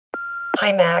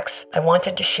Hi, Max. I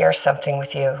wanted to share something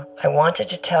with you. I wanted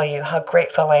to tell you how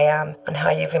grateful I am and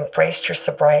how you've embraced your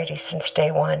sobriety since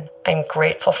day one. I'm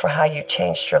grateful for how you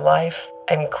changed your life.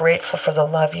 I'm grateful for the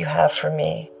love you have for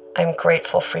me. I'm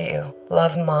grateful for you.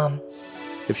 Love, Mom.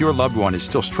 If your loved one is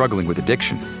still struggling with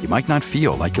addiction, you might not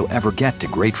feel like you'll ever get to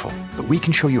grateful, but we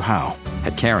can show you how.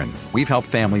 At Caron, we've helped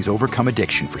families overcome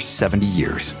addiction for 70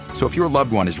 years. So if your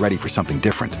loved one is ready for something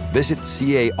different, visit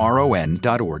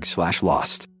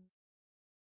caron.org/lost.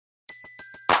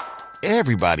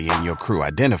 Everybody in your crew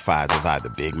identifies as either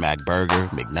Big Mac Burger,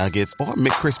 McNuggets, or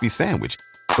McCrispy Sandwich.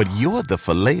 But you're the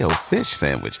Filet-O-Fish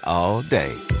Sandwich all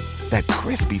day. That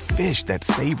crispy fish, that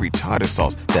savory tartar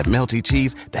sauce, that melty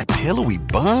cheese, that pillowy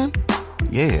bun.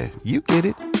 Yeah, you get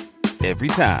it. Every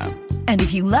time. And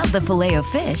if you love the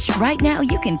Filet-O-Fish, right now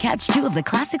you can catch two of the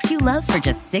classics you love for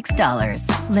just $6.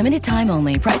 Limited time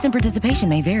only. Price and participation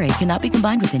may vary. Cannot be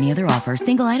combined with any other offer.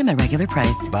 Single item at regular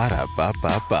price.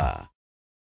 Ba-da-ba-ba-ba.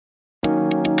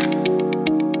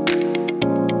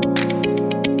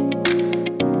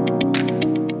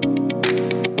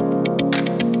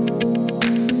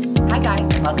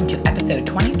 Welcome to episode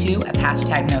 22 of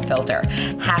 #NoFilter.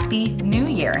 Happy New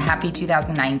Year. Happy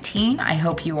 2019. I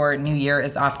hope your new year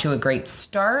is off to a great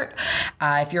start.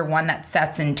 If you're one that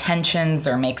sets intentions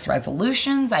or makes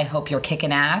resolutions, I hope you're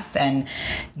kicking ass and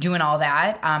doing all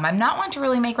that. I'm not one to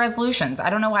really make resolutions. I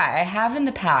don't know why. I have in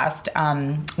the past,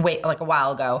 like a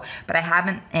while ago, but I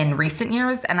haven't in recent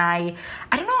years. And I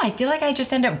don't know. I feel like I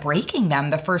just end up breaking them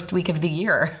the first week of the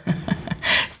year.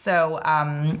 So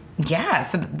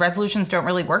resolutions don't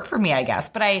really work for me, I guess.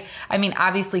 But I mean,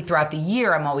 obviously throughout the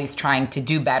year, I'm always trying to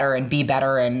do better and be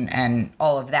better and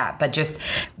all of that. But just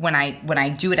when I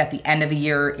do it at the end of a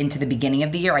year into the beginning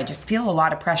of the year, I just feel a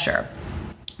lot of pressure.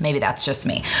 Maybe that's just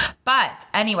me. But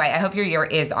anyway, I hope your year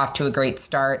is off to a great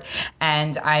start.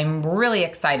 And I'm really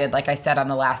excited, like I said on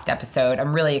the last episode,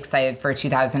 I'm really excited for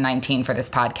 2019 for this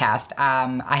podcast.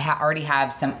 I already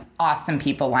have some awesome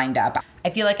people lined up. I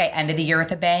feel like I ended the year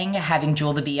with a bang, having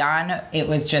Jewel the Bee on. It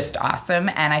was just awesome.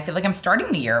 And I feel like I'm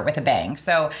starting the year with a bang.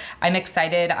 So I'm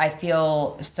excited. I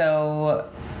feel so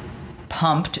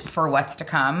pumped for what's to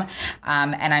come.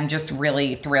 And I'm just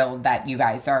really thrilled that you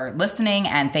guys are listening,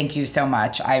 and thank you so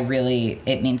much.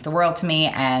 It means the world to me,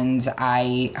 and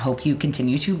I hope you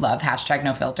continue to love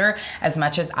 #NoFilter as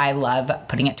much as I love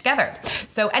putting it together.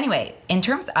 So anyway, in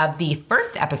terms of the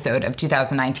first episode of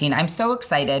 2019, I'm so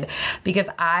excited because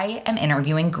I am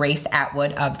interviewing Grace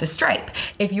Atwood of The Stripe.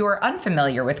 If you are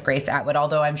unfamiliar with Grace Atwood,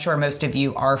 although I'm sure most of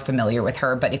you are familiar with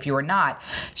her, but if you are not,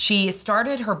 she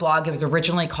started her blog. It was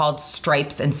originally called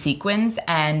Stripes and Sequins,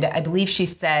 and I believe she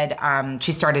said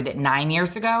she started it 9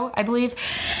 years ago, I believe,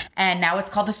 and now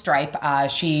it's called The Stripe.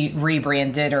 She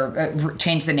rebranded or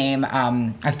changed the name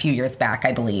a few years back,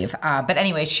 I believe. But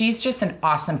anyway, she's just an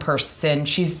awesome person.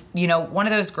 She's, one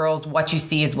of those girls, what you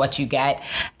see is what you get.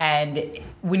 And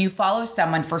when you follow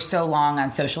someone for so long on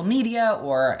social media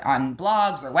or on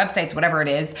blogs or websites, whatever it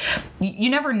is,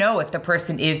 you never know if the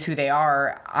person is who they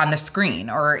are on the screen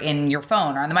or in your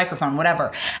phone or on the microphone,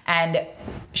 whatever. And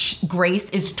Grace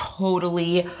is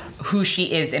totally who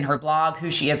she is in her blog,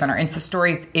 who she is on her Insta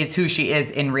stories, is who she is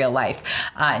in real life.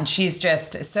 And she's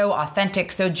just so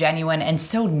authentic, so genuine, and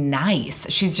so nice.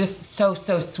 She's just so,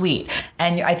 so sweet.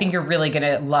 And I think you're really going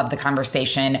to love the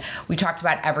conversation. We talked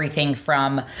about everything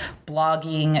from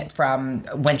blogging, from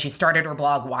when she started her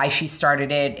blog, why she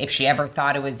started it, if she ever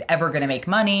thought it was ever going to make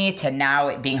money, to now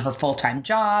it being her full-time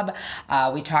job.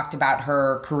 We talked about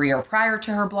her career prior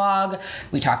to her blog.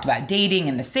 We talked about dating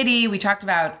in the city. We talked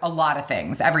about a lot of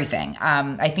things, everything.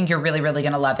 I think you're really, really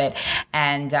going to love it.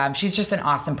 And she's just an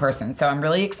awesome person. So I'm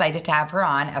really excited to have her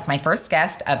on as my first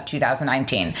guest of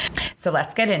 2019. So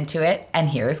let's get into it. And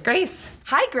here's Grace.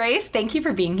 Hi, Grace. Thank you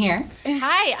for being here.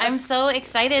 Hi. I'm so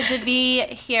excited to be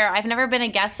here. I've never been a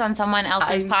guest on someone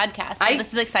else's podcast, so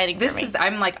this is exciting for me.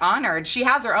 I'm honored. She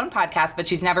has her own podcast, but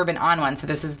she's never been on one, so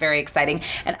this is very exciting.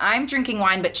 And I'm drinking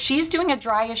wine, but she's doing a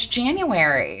dryish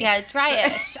January. Yeah,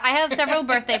 dryish. I have several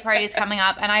birthday parties coming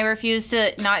up, and I refuse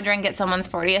to not drink at someone's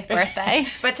 40th birthday.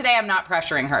 But today I'm not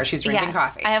pressuring her. She's drinking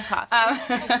coffee. I have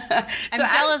coffee. I'm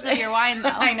jealous of your wine, though.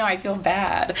 I know. I feel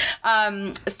bad.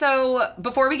 So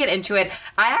before we get into it,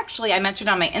 I mentioned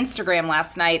on my Instagram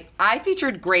last night, I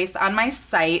featured Grace on my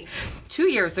site 2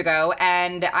 years ago,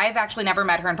 and I've actually never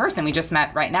met her in person. We just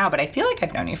met right now, but I feel like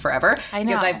I've known you forever. I know.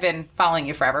 Because I've been following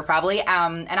you forever, probably.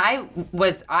 And I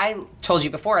told you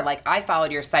before, I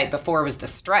followed your site before it was The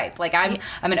Stripe. I'm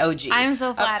an OG. I'm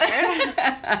so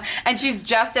flattered. And she's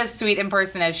just as sweet in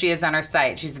person as she is on her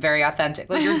site. She's very authentic.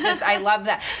 I love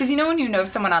that. Because when you know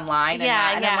someone online,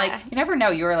 and I'm like, you never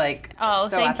know. You were so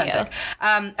authentic.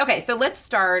 Thank you. Okay, so let's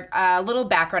start a little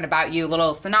background about you, a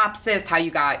little synopsis, how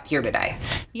you got here today.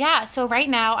 Yeah, so right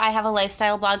now I have a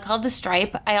lifestyle blog called The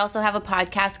Stripe. I also have a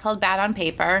podcast called Bad on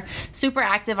Paper. Super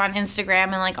active on Instagram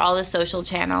and like all the social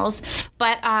channels.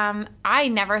 But I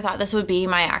never thought this would be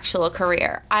my actual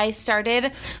career. I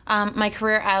started my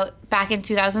career out back in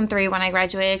 2003 when I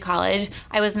graduated college.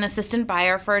 I was an assistant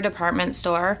buyer for a department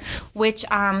store, which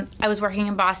I was working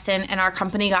in Boston, and our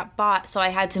company got bought, so I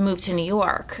had to move to New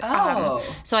York.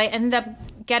 So I ended up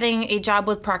getting a job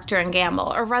with Procter &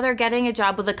 Gamble, or rather getting a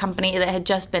job with a company that had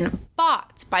just been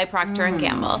bought by Procter &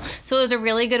 Gamble. So it was a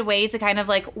really good way to kind of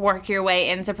like work your way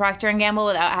into Procter & Gamble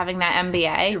without having that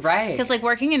MBA. Right. Because like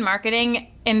working in marketing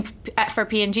for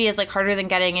P&G is like harder than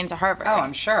getting into Harvard. Oh,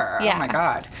 I'm sure. Yeah. Oh my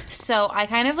God. So I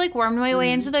kind of like wormed my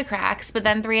way into the cracks, but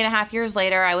then 3.5 years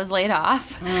later I was laid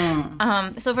off.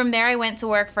 So from there I went to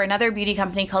work for another beauty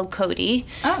company called Coty.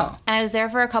 Oh. And I was there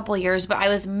for a couple years, but I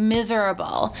was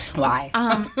miserable. Why?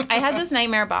 I had this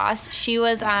nightmare boss. She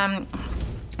was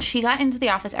she got into the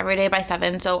office every day by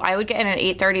 7, so I would get in at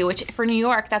 8:30, which for New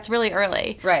York, that's really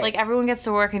early. Right. Like everyone gets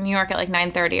to work in New York at like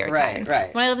 9:30 or 10.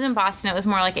 Right. When I lived in Boston, it was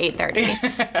more like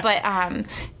 8:30. But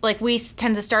like we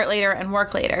tend to start later and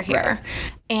work later here.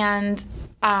 Right.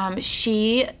 And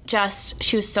she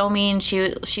was so mean.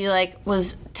 She like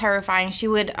was terrifying. She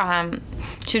would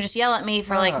just yell at me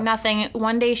for like nothing.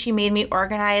 One day she made me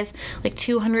organize like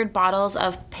 200 bottles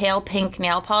of pale pink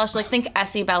nail polish. Like think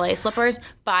Essie ballet slippers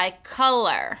by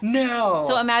color. No.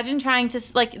 So imagine trying to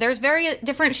like there's very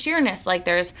different sheerness. Like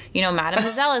there's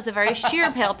Mademoiselle is a very sheer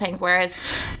pale pink, whereas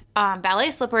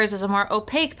ballet slippers is a more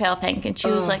opaque pale pink. And she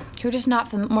was like, "You're just not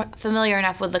familiar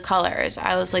enough with the colors."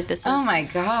 I was like, "This is." Oh my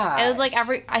God. It was like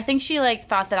I think she like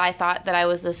thought that I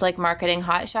was this like marketing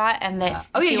hotshot, and that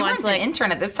you weren't an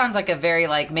intern. This sounds like a very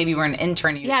like maybe you were an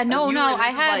intern. I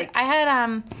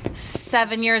had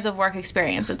 7 years of work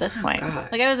experience at this point.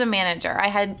 Like I was a manager. I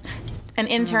had an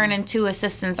intern and 2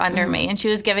 assistants under me, and she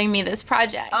was giving me this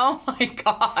project. Oh my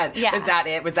God. Yeah. Was that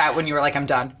it? Was that when you were like, I'm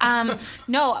done?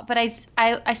 No, but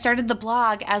I started the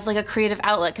blog as like a creative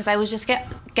outlet because I was just get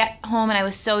home and I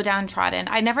was so downtrodden.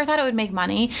 I never thought it would make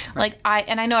money. Right.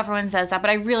 And I know everyone says that, but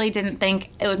I really didn't think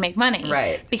it would make money.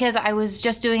 Right. Because I was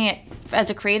just doing it as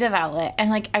a creative outlet. And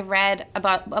like I read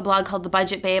about a blog called The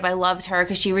Budget Babe. I loved her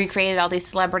because she recreated all these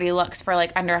celebrity looks for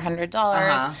like under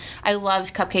 $100. I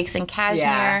loved Cupcakes and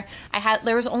Cashmere. Yeah.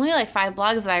 There was only like 5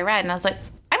 blogs that I read, and I was like,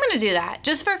 I'm going to do that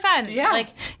just for fun. Yeah. Like,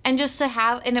 and just to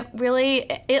have, and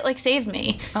it like saved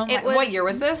me. Oh my, what year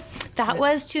was this? That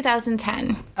was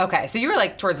 2010. Okay. So you were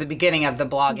like towards the beginning of the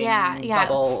blogging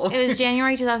bubble. It was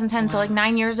January 2010. So like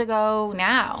 9 years ago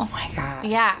now. Oh my gosh.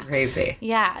 Yeah. Crazy.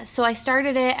 Yeah. So I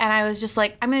started it, and I was just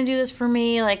like, I'm going to do this for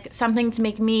me, like something to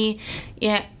make me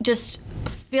just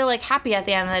feel like happy at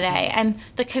the end of the day. And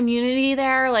the community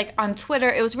there, like on Twitter,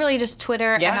 it was really just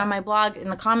Twitter and on my blog in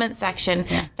the comment section.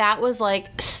 Yeah. That was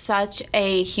like such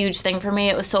a huge thing for me.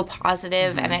 It was so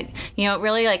positive, and it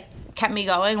really like kept me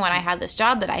going when I had this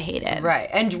job that I hated. Right.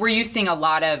 And were you seeing a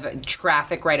lot of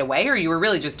traffic right away, or you were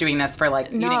really just doing this for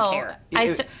like, you didn't care?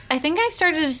 I think I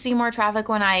started to see more traffic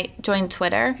when I joined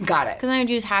Twitter. Got it. Because I would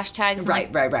use hashtags.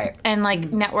 Right. And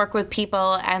like network with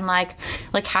people and like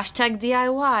hashtag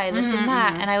DIY, this and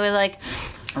that. And I would like...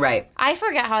 Right. I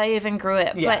forget how I even grew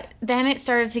it. Yeah. But then it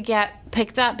started to get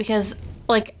picked up because...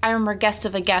 Like, I remember Guest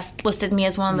of a Guest listed me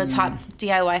as one of the top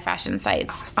DIY fashion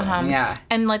sites. Awesome. Yeah.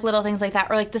 And, like, little things like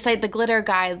that. Or, like, the site The Glitter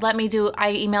Guide. I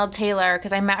emailed Taylor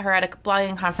because I met her at a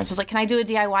blogging conference. I was like, can I do a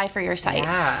DIY for your site?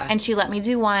 Yeah. And she let me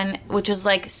do one, which was,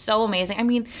 like, so amazing. I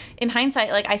mean, in hindsight,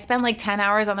 like, I spent, like, 10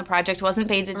 hours on the project, wasn't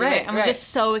paid to do it, and was just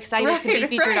so excited to be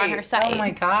featured on her site. Oh,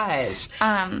 my gosh.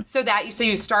 So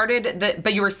you started,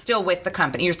 but you were still with the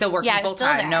company. You're still working full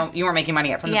time. No, you weren't making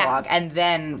money from the blog. And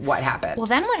then what happened? Well,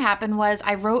 then what happened was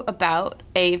I wrote about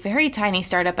a very tiny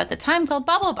startup at the time called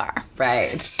Bubble Bar.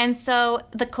 Right. And so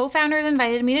the co-founders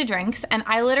invited me to drinks, and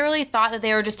I literally thought that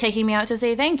they were just taking me out to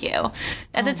say thank you.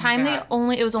 At the time,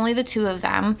 it was only the 2 of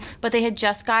them, but they had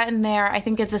just gotten I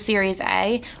think it's a Series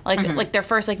A, like their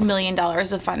first like $1 million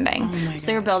of funding. So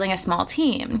they were building a small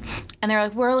team, and they're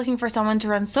like, we're looking for someone to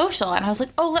run social. And I was like,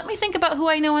 oh, let me think about who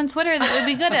I know on Twitter that would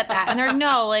be good at that. And they're like,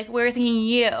 no, like we're thinking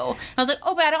you. I was like,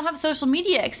 oh, but I don't have social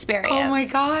media experience. Oh my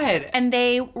God. And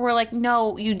they were like,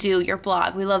 no, you do, your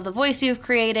blog. We love the voice you've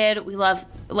created. We love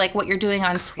like what you're doing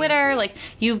on Twitter. Like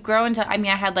you've grown to, I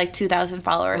mean, I had like 2,000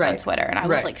 followers on Twitter and I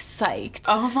was like psyched.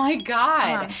 Oh my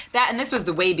God. And this was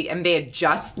the way, and they had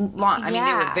just launched. I mean,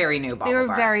 they were very new, They were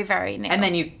very, very new. And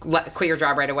then you quit your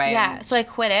job right away. Yeah. So I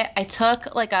quit it. I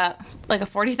took like a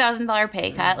 $40,000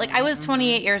 pay cut. Like I was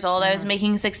 28 years old. I was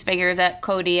making 6 figures at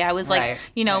Cody. I was like,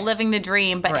 living the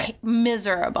dream, but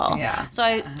miserable. Yeah. So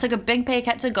I took a big pay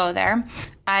cut to go there.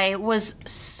 I was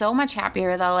so much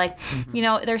happier though. Like,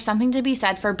 there's something to be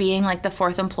said for being like the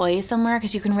 4th employee somewhere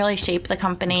because you can really shape the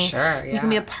company. Sure, yeah. You can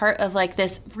be a part of like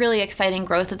this really exciting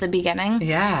growth at the beginning.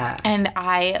 Yeah. And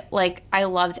I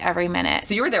loved every minute.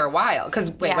 So you were there a while.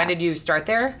 Because when did you start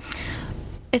there?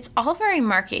 It's all very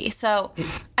murky. So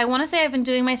I want to say I've been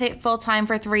doing my site full time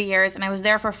for 3 years, and I was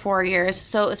there for 4 years.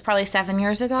 So it was probably 7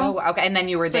 years ago. Oh, okay. And then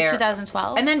you were there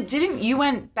 2012. And then you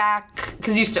went back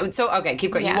because you okay,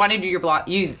 keep going. Yeah. You wanted to do your blog.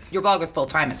 Your blog was full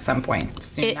time at some point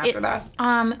soon after that.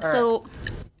 So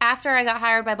after I got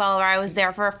hired by Bolivar, I was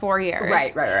there for 4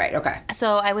 years. Right. Okay.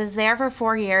 So I was there for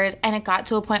 4 years, and it got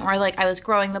to a point where like I was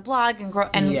growing the blog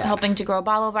and helping to grow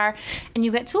Bolivar, and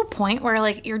you get to a point where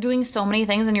like you're doing so many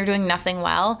things and you're doing nothing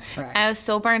well. Right. And I was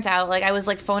so burnt out. Like I was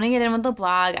like phoning it in with the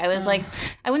blog. I was like,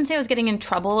 I wouldn't say I was getting in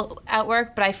trouble at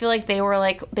work, but I feel like they were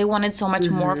like they wanted so much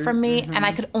more from me, and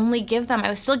I could only give them.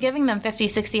 I was still giving them 50,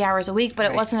 60 hours a week, but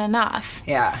it wasn't enough.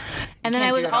 Yeah. And then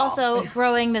I was also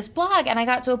growing this blog, and I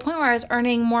got to a point where I was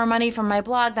earning more money from my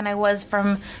blog than I was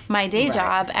from my day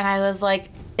job, and I was like,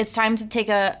 it's time to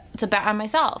bet on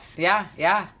myself.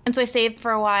 Yeah. And so I saved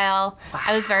for a while. Wow.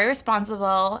 I was very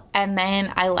responsible, and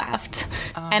then I left.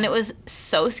 And it was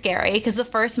so scary because the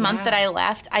first month that I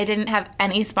left, I didn't have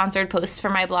any sponsored posts for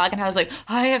my blog, and I was like,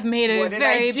 I have made a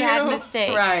very bad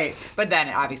mistake. Right. But then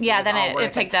obviously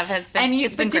it picked up.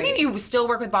 Didn't you still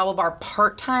work with Bolivar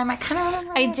part-time? I kind of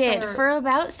remember I did. For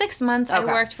about 6 months, I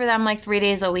worked for them like 3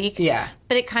 days a week. Yeah.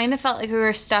 But it kind of felt like we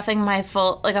were stuffing my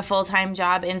a full-time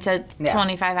job into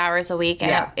 25 hours a week,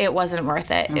 and it wasn't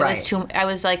worth it. It was too. I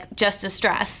was like just as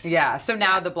stressed. Yeah. So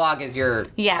now the blog is your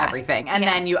everything, and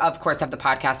then you of course have the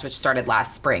podcast, which started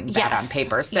last spring, Bad on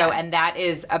Paper. So and that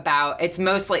is about. It's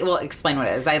mostly. Well, explain what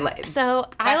it is. I like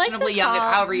to young.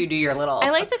 However you do your little. I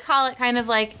like to call it kind of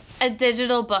like a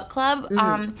digital book club.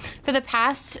 For the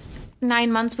past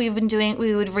 9 months we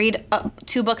would read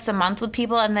 2 books a month with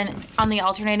people, and then on the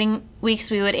alternating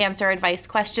weeks we would answer advice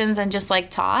questions and just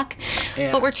like talk.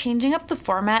 But we're changing up the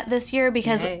format this year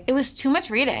because it was too much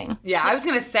reading. I was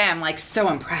gonna say, I'm like so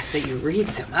impressed that you read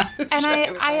so much. And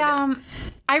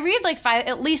I read like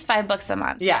at least 5 books a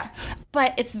month. Yeah.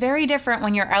 But it's very different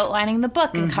when you're outlining the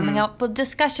book and coming up with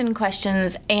discussion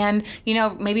questions and,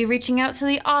 maybe reaching out to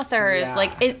the authors. Yeah.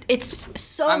 Like, it's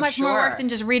so much more work than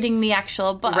just reading the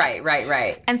actual book.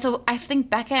 Right. And so I think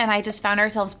Becca and I just found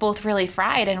ourselves both really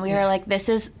fried, and we were like, this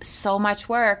is so much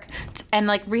work. And,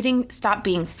 like, reading stopped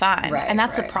being fun. Right, and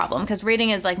that's the problem, because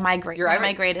reading is, like, my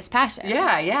greatest passion.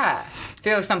 Yeah.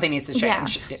 So something needs to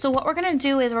change. Yeah. So what we're going to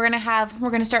do is we're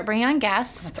going to start bringing on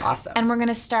guests. That's awesome. And we're going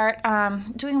to start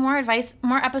doing more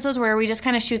episodes where we just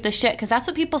kind of shoot the shit, because that's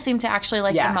what people seem to actually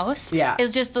like the most. Yeah.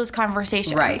 Is just those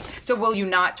conversations. Right. So will you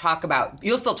not talk about?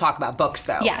 You'll still talk about books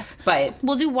though. Yes. But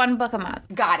we'll do 1 book a month.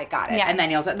 Got it. Yeah. And then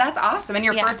that's awesome. And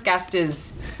your first guest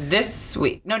is this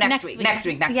week? No, next week. Next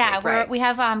week. Yeah. Right. We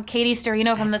have Katie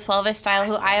Storino from the 12ish Style,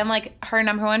 who I am like her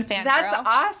 #1 fan. That's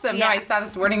awesome. Yeah. No, I saw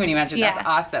this morning when you mentioned. That's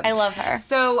awesome. I love her.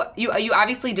 So you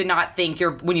obviously did not think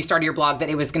when you started your blog that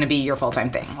it was going to be your full-time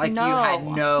thing. Like no. You had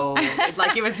no,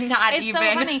 like it was not it's even.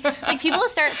 It's so funny. Like people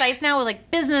start sites now with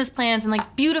like business plans and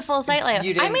like beautiful site layouts.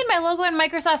 I made my logo in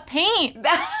Microsoft Paint.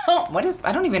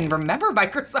 I don't even remember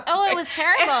Microsoft Paint. It was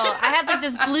terrible. I had like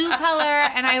this blue color,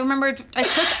 and I remember I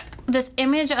took this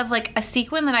image of like a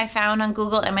sequin that I found on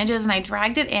Google Images, and I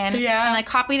dragged it in and I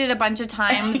copied it a bunch of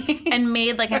times and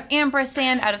made like an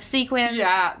ampersand out of sequins.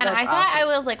 Yeah, and I thought I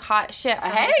was like hot shit.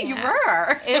 Hey, you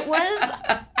were. It was.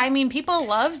 I mean, people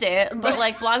loved it, but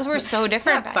like blogs were so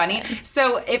different. Isn't that funny? Then.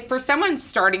 So, if for someone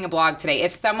starting a blog today,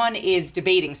 if someone is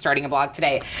debating starting a blog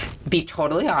today, be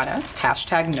totally honest.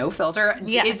 #NoFilter.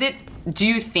 Yes. Do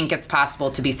you think it's possible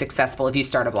to be successful if you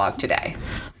start a blog today?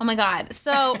 Oh my God.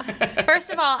 So,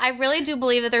 first of all, I really do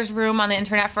believe that there's room on the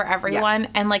internet for everyone.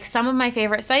 Yes. And like some of my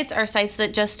favorite sites are sites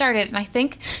that just started. And I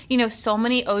think, so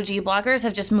many OG bloggers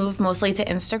have just moved mostly to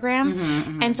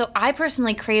Instagram. And so I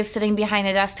personally crave sitting behind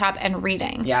a desktop and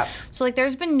reading. Yep. So like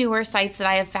there's been newer sites that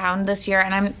I have found this year,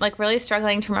 and I'm like really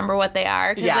struggling to remember what they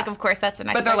are. Because like, of course, that's the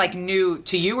next But they're like new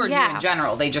to you or new in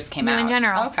general? They just came out? New in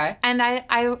general. Okay. And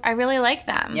I really like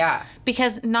them. Yeah.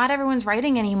 because not everyone's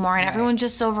writing anymore, and everyone's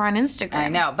just over on Instagram. I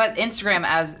know, but Instagram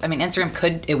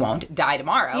it won't die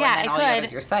tomorrow, Yeah, and then it all could. you have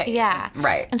is your site. Yeah.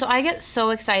 Right. And so I get so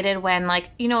excited when, like,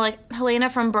 you know, like Helena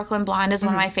from Brooklyn Blonde is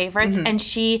one of my favorites, and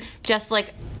she just,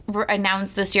 like,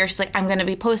 announced this year, she's like, I'm going to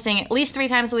be posting at least 3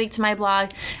 times a week to my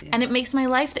blog, and it makes my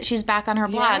life that she's back on her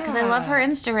blog, because I love her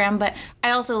Instagram, but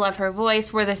I also love her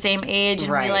voice. We're the same age,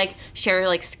 and we, like, share,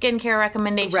 like, skincare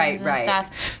recommendations and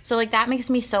stuff. So, like, that makes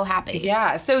me so happy.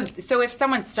 Yeah. So if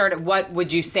someone started, what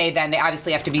would you say then? They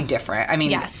obviously have to be different. I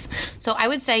mean, yes. So I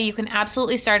would say you can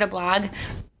absolutely start a blog,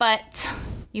 but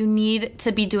you need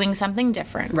to be doing something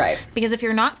different. Right. Because if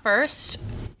you're not first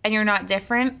and you're not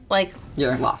different, like,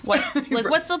 you're lost. What's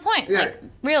the point? Yeah. Like,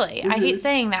 really, I hate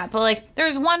saying that, but, like,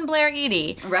 there's one Blair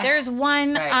Eady. Right. There's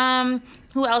one,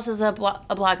 who else is a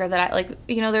blogger that I like?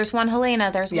 You know, there's one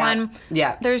Helena. There's one.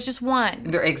 Yeah. There's just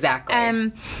one. Exactly.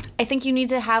 I think you need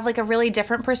to have, like, a really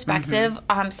different perspective.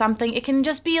 Something. It can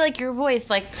just be, like, your voice.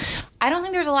 Like, I don't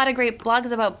think there's a lot of great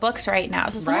blogs about books right now.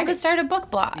 So someone could start a book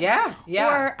blog. Yeah. Yeah.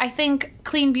 Or I think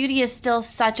clean beauty is still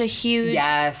such a huge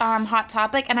hot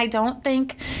topic, and I don't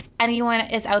think anyone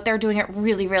is out there doing it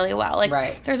really, really well.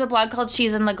 Like, there's a blog called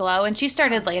She's in the Glow, and she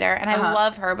started later, and I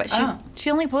love her, but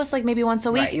she only posts, like, maybe once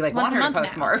a week. Right. You, like, once want her to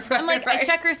post more. I'm like, I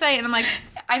check her site, and I'm like,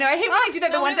 I know. I hate when I do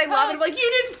that. The ones I love, and I'm like,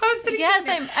 you didn't post anything.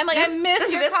 Yes, I'm like, I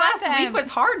miss your content. This last week was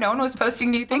hard. No one was posting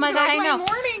new things. Oh my God, like, I know.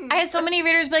 Mornings. I had so many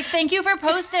readers be like, thank you for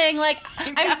posting. Like,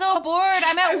 I'm so bored.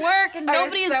 I'm at work, and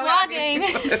nobody's blogging.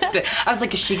 I was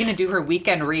like, is she going to do her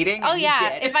weekend reading? Oh,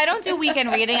 yeah. If I don't do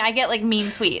weekend reading, I get, like, mean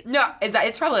tweets. No,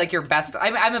 it's probably, like, your best.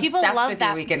 I'm People obsessed love with that.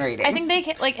 your weekend reading. I think they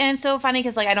can, like, and it's so funny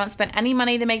because, like, I don't spend any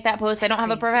money to make that post. I don't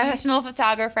have a professional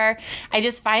photographer. I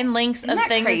just find links of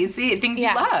things. Crazy things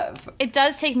you love. It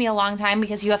does take me a long time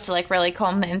because you have to, like, really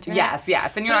comb the internet.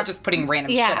 Yes, and you're not just putting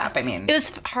random shit up. I mean, it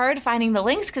was hard finding the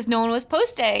links because no one was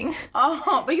posting.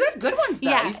 Oh, but you had good ones though.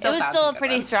 Yeah, it was still a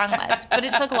pretty strong list, but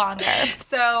it took longer.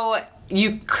 So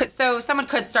someone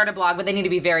could start a blog, but they need to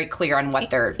be very clear on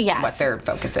what their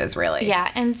focus is, really.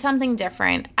 Yeah, and something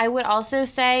different. I would also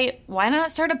say, why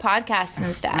not start a podcast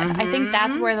instead? I think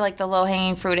that's where, like, the low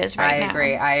hanging fruit is right now.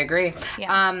 I agree.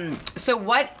 Yeah. So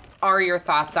what are your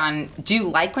thoughts on, do you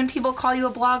like when people call you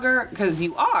a blogger? Because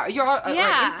you're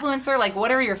an influencer. Like,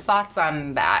 what are your thoughts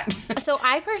on that? So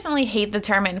I personally hate the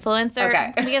term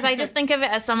influencer because I just think of it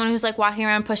as someone who's, like, walking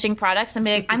around pushing products and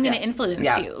being like, I'm going to influence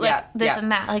you, like this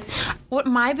and that. Like, what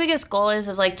my biggest goal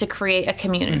is like to create a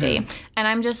community, and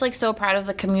I'm just, like, so proud of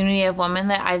the community of women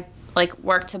that I've, like,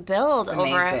 work to build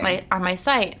over at on my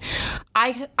site.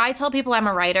 I tell people I'm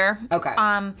a writer. Okay.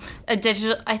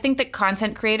 I think that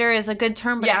content creator is a good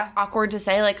term, but it's awkward to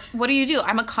say. Like, what do you do?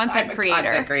 I'm a content creator.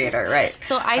 Content creator, right.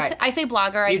 So I say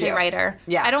blogger, I say writer.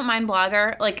 Yeah. I don't mind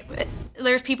blogger. Like,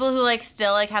 there's people who, like,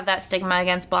 still, like, have that stigma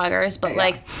against bloggers, but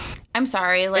like, I'm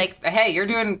sorry, like, hey, you're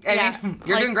doing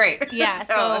doing great. Yeah,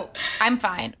 so I'm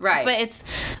fine. Right. But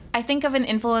I think of an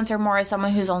influencer more as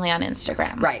someone who's only on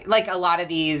Instagram. Right. Like, a lot of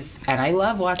these, and I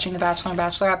love watching The Bachelor and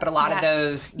Bachelorette, but a lot of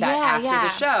those that after the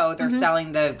show, they're selling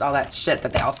all that shit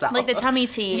that they all sell. Like the tummy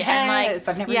tea. Yes, and, like,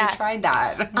 I've never even tried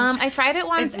that. I tried it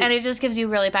once, and it just gives you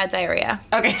really bad diarrhea.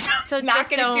 Okay, so not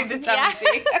going to do the tummy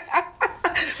tea.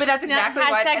 But that's exactly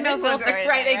what an no influencer, filter,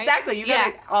 right? Exactly. You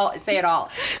gotta say it all.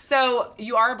 So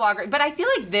you are a blogger, but I feel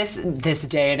like this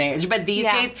day and age, but these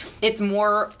days it's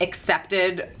more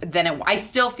accepted than it. I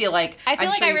still feel like I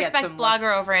respect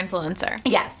blogger over influencer.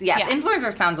 Yes.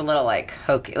 Influencer sounds a little like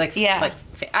hokey, like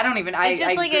I don't even. I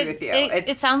agree with you.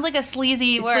 It sounds like a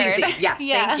sleazy word. Sleazy. Yes,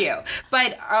 thank you.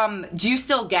 But do you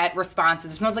still get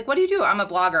responses? If someone's like, "What do you do?" I'm a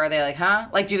blogger. Are they like, "Huh?"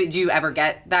 Like, do you ever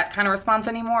get that kind of response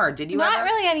anymore? Or did you? Not ever?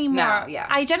 really anymore. No, yeah.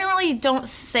 I generally don't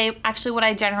say. Actually, what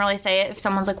I generally say if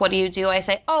someone's like, "What do you do?" I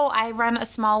say, "Oh, I run a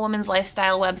small women's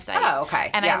lifestyle website." Oh,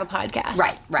 okay. And I have a podcast.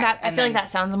 Right. I feel like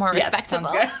that sounds more respectable.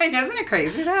 Sounds good. Isn't it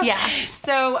crazy though? Yeah.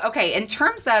 So okay, in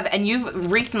terms of, and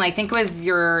you've recently, I think it was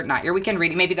not your weekend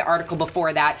reading, maybe the article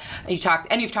before that, you've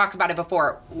talked about it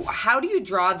before. How do you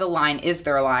draw the line? Is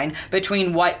there a line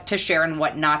between what to share and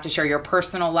what not to share? Your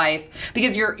personal life,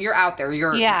 because you're out there.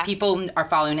 People are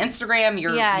following Instagram.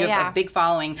 You have a big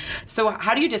following. So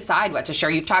how do you decide what to share?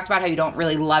 You've talked about how you don't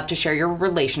really love to share your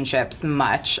relationships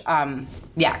much. Can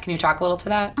you talk a little to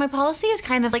that? My policy is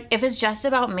kind of like, if it's just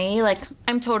about me, like,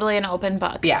 I'm totally an open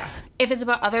book. Yeah. If it's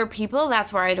about other people,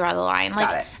 that's where I draw the line.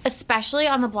 Like, especially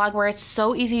on the blog where it's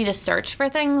so easy to search for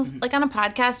things. Like, on a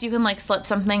podcast, you can, like, slip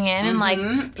something in and,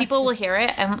 like, people will hear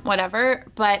it and whatever.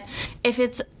 But if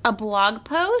it's a blog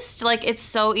post, like it's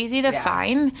so easy to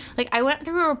find. Like I went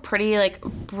through a pretty like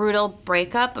brutal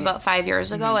breakup about 5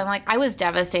 years ago, and like I was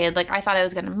devastated. Like I thought I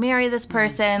was gonna marry this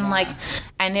person, like,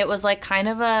 and it was like kind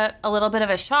of a little bit of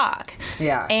a shock.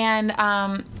 Yeah. And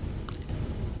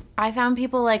I found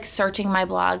people like searching my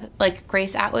blog, like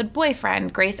Grace Atwood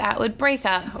boyfriend, Grace Atwood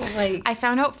breakup. So, like, I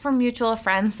found out from mutual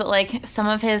friends that like some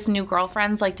of his new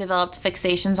girlfriends like developed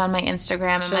fixations on my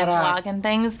Instagram and my blog and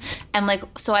things. And like,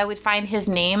 so I would find his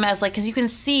name as like, because you can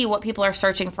see what people are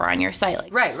searching for on your site.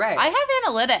 Like, right. I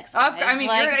have analytics. Guys. I mean,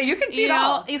 like, you can see it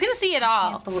all. You can see it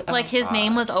all. Like his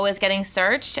name was always getting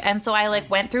searched. And so I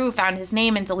like went through, found his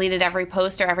name and deleted every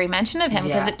post or every mention of him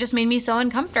because it just made me so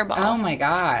uncomfortable. Oh my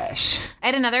gosh. I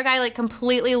had another guy like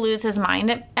completely lose his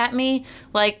mind at me,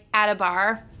 like at a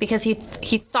bar, because he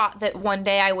thought that one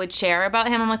day I would share about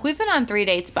him. I'm like, we've been on 3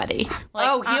 dates, buddy.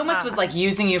 Like, he almost was like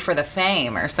using you for the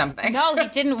fame or something. No, he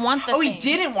didn't want the fame. He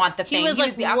didn't want the fame. He was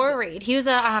like worried. He was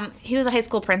a high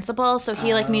school principal, so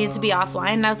he like needed to be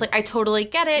offline. And I was like, I totally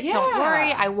get it. Yeah. Don't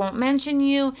worry, I won't mention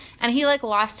you. And he like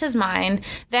lost his mind.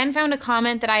 Then found a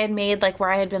comment that I had made like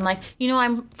where I had been like, you know,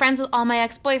 I'm friends with all my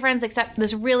ex-boyfriends except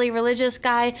this really religious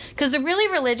guy, because the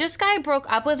really religious guy broke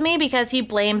up with me because he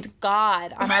blamed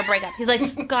God on our breakup. He's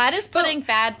like, God is putting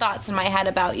bad thoughts in my head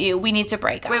about you. We need to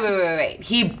break up. Wait.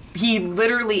 He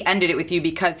literally ended it with you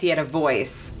because he had a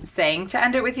voice saying to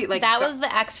end it with you. Like that was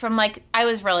the ex from like, I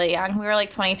was really young. We were like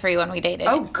 23 when we dated.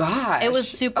 Oh gosh. It was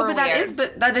super weird.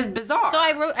 That is bizarre. So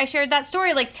I shared that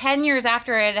story like 10 years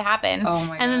after it had happened. Oh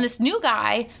my god. And then this new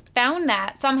guy found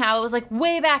that somehow. It was like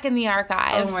way back in the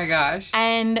archives. Oh my gosh.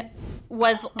 And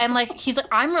like he's like,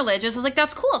 I'm religious. I was like,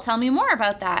 that's cool, tell me more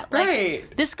about that. Like,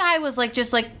 right. This guy was like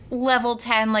just like level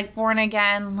 10, like born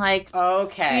again, like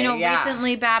okay, you know,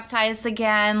 recently baptized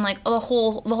again, like the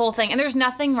whole thing. And there's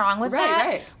nothing wrong with that.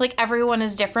 Right. Like everyone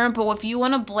is different, but if you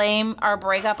want to blame our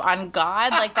breakup on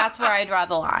God, like that's where I draw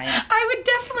the line. I would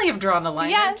definitely have drawn the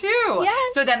line there too.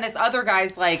 Yes. So then this other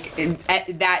guy's like,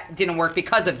 that didn't work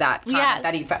because of that comment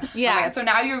that he found. Yeah. Oh my God. So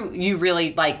now you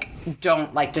really like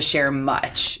don't like to share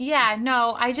much. Yeah,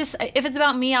 no, I just, if it's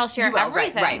about me, I'll share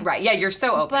everything. Right. Yeah, you're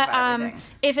so open about everything.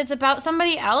 If it's about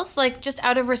somebody else, like just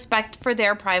out of respect for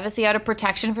their privacy, out of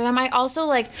protection for them, I also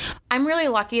like, I'm really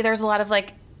lucky. There's a lot of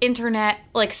like internet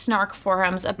like snark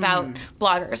forums about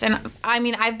bloggers, and I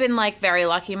mean I've been like very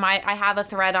lucky. I have a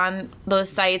thread on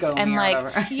those sites, and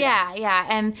like yeah,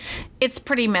 and it's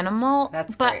pretty minimal.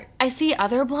 That's but great. I see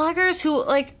other bloggers who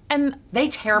like, and they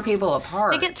tear people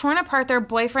apart. They get torn apart. Their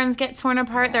boyfriends get torn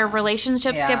apart. Their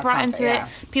relationships get brought into it.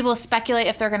 People speculate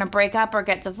if they're going to break up or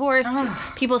get divorced.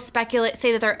 People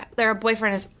say that their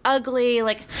boyfriend is ugly.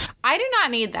 Like, I do not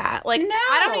need that. Like,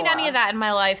 I don't need any of that in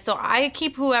my life. So I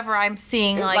keep whoever I'm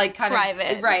seeing like kind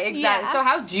private. Right, exactly. Yeah. So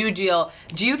how do you deal?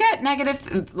 Do you get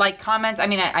negative like comments? I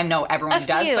mean, I know everyone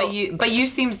does, but you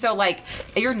seem so like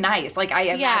you're nice. Like I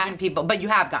imagine people, but you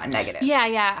have gotten negative.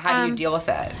 Yeah. How do you deal with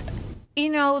it? You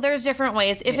know, there's different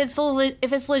ways. If it's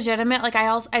legitimate, like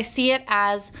I see it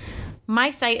as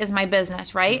my site is my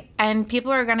business, right? And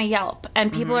people are going to Yelp,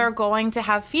 and people are going to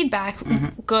have feedback,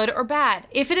 good or bad.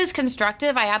 If it is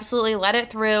constructive, I absolutely let it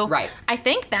through. Right. I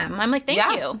thank them. I'm like,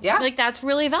 thank you. Yeah. Like, that's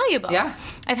really valuable. Yeah.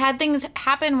 I've had things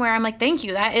happen where I'm like, thank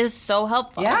you. That is so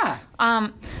helpful. Yeah.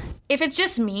 If it's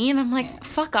just me and I'm like,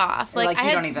 fuck off. Like I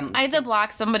had to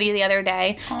block somebody the other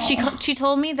day. She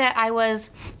told me that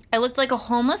I looked like a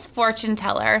homeless fortune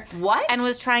teller. What? And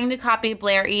was trying to copy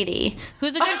Blair Eady,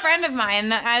 who's a good friend of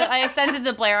mine. I sent it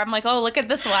to Blair. I'm like, oh, look at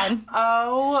this one.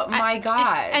 Oh my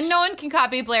gosh. And no one can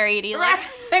copy Blair Eady. Like,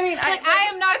 I mean, I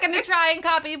am not going to try and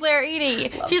copy Blair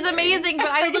Eady. She's amazing, but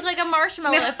I would look like a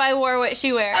marshmallow if I wore what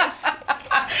she wears.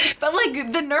 But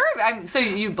like the nerve. So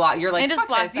you block. You're like, I just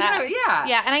blocked that.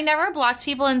 Yeah. And I never blocked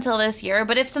people until this year.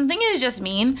 But if something is just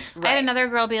mean, I had another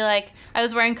girl be like, I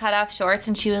was wearing cutoff shorts,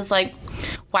 and she was like,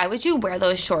 why would you wear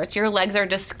those shorts? Your legs are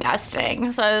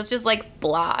disgusting. So I was just like,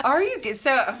 blocked. Are you?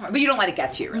 So, but you don't let it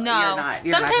get to you, really. No.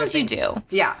 Sometimes you do.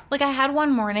 Yeah. Like I had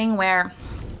one morning where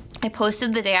I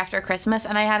posted the day after Christmas,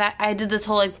 and I did this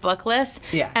whole like book list.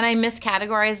 Yeah. And I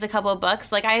miscategorized a couple of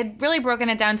books. Like I had really broken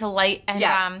it down to light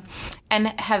and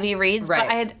heavy reads. Right.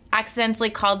 But I had accidentally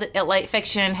called it light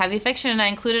fiction and heavy fiction, and I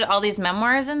included all these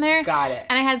memoirs in there. Got it.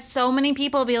 And I had so many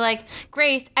people be like,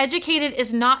 Grace, educated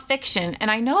is not fiction. And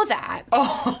I know that.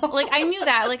 Oh. Like I knew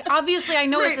that. Like obviously I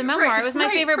know it's a memoir. It was my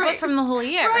favorite book from the whole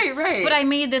year. Right. But I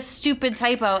made this stupid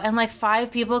typo, and like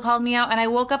 5 people called me out, and I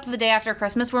woke up the day after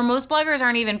Christmas where most bloggers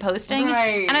aren't even posting.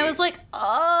 Right. And I was like,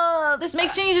 oh, this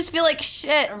makes me just feel like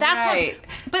shit. That's what,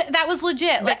 but that was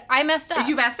legit. Like I messed up.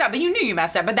 You messed up, but you knew you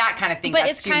messed up. But that kind of thing but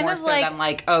gets it's you kind more of so like, than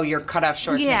like, oh, your cutoff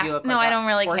shorts make you look like I don't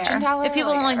really care. Teller? If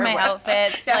people don't like my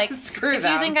outfits, Yeah, like screw if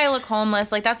them. you think I look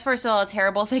homeless, like that's first of all a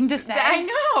terrible thing to say. I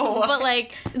know. But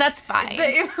like that's fine.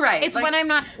 Right. It's like,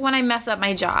 when I mess up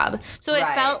my job. So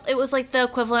it was like the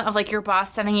equivalent of like your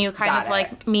boss sending you kind of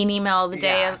like mean email the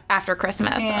day after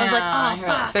Christmas. I was like, oh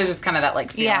fuck. So just kind of that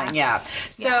like feeling. Yeah.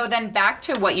 So then back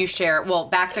to what you share. Well,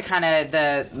 back to kind of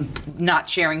the not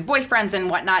sharing boyfriends and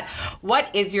whatnot. What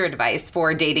is your advice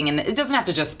for dating? And it doesn't have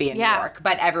to just be in New York,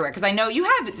 but everywhere. Because I know you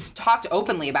have talked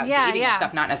openly about dating and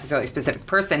stuff, not necessarily a specific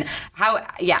person.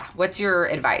 What's your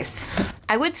advice?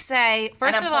 I would say,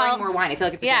 first and I'm of all, pouring more wine. I feel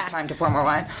like it's a good time to pour more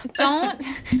wine.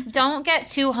 Don't get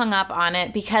too hung up on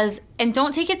it and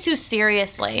don't take it too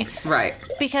seriously. Right.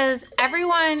 Because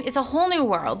it's a whole new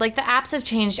world. Like the apps have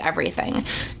changed everything.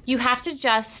 You have to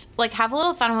just like have a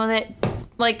little fun with it.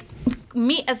 Like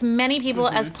meet as many people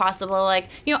as possible. Like,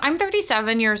 I'm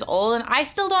 37 years old and I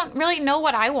still don't really know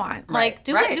what I want. Like,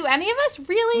 do any of us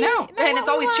really? No. And it's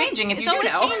always changing if you do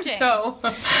know. Changing. So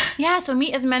so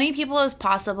meet as many people as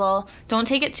possible. Don't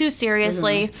take it too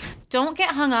seriously. Don't get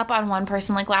hung up on one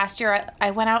person. Like last year,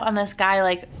 I went out on this guy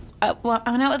I went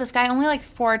out with this guy only like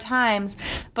 4 times,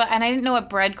 and I didn't know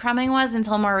what breadcrumbing was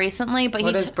until more recently. But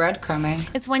what is breadcrumbing?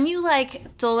 It's when you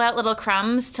like dole out little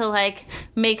crumbs to like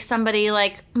make somebody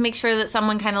like make sure that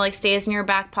someone kind of like stays in your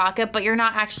back pocket, but you're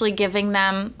not actually giving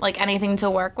them like anything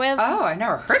to work with. Oh, I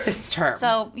never heard this term.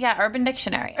 So Urban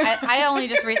Dictionary. I only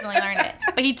just recently learned it.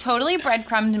 But he totally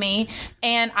breadcrumbed me,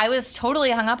 and I was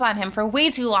totally hung up on him for way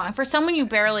too long for someone you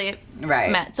barely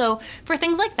met. So for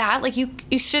things like that, like you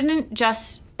shouldn't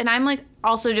just. And I'm like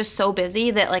also just so busy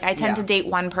that like I tend to date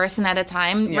one person at a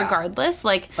time regardless.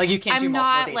 Like you can't do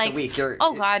multiple dates a week.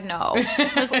 Oh God, no.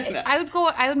 Like, no.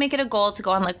 I would make it a goal to go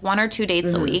on like 1 or 2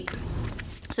 dates a week.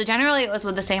 So generally it was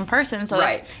with the same person. So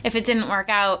if it didn't work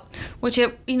out, which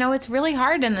it's really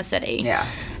hard in the city. Yeah.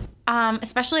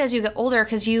 Especially as you get older,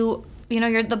 because you're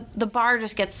the bar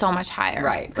just gets so much higher.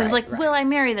 Right. Because will I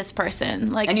marry this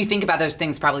person? Like, and you think about those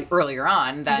things probably earlier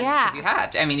on than because you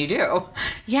have to. I mean, you do.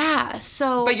 Yeah.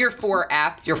 So. But you're for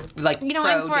apps. You're like pro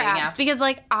I'm for dating apps because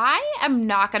like I am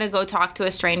not gonna go talk to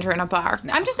a stranger in a bar.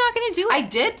 No. I'm just not gonna do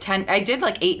it. I did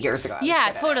like 8 years ago.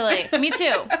 Yeah, totally. Me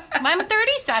too. I'm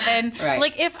 37. Right.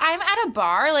 Like if I'm at a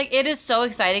bar, like it is so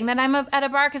exciting that I'm at a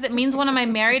bar because it means one of my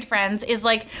married friends is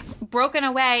like broken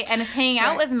away and is hanging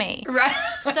out with me. Right.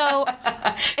 So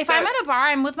if I'm at a bar,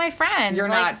 I'm with my friend. You're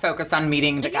not focused on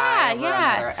meeting the guy over on the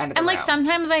other end of the and like room.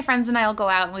 sometimes my friends and I will go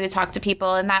out and we would talk to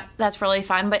people, and that's really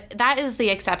fun. But that is the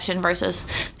exception versus.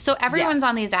 So everyone's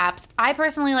on these apps. I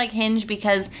personally like Hinge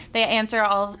because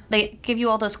they give you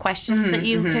all those questions that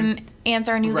you can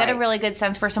answer, and you get a really good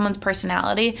sense for someone's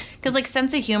personality. Because like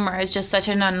sense of humor is just such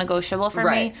a non-negotiable for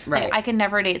me. Right. Like, I can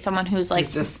never date someone who's like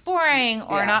just boring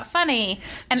or not funny.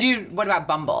 And what about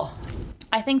Bumble?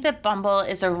 I think that Bumble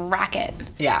is a racket.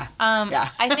 Yeah.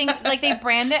 I think like they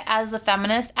brand it as the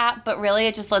feminist app, but really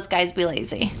it just lets guys be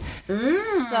lazy.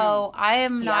 So I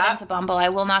am not into Bumble. I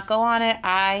will not go on it.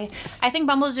 I think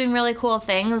Bumble's doing really cool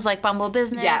things like Bumble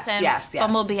Business and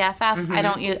Bumble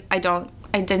BFF.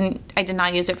 I did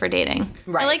not use it for dating.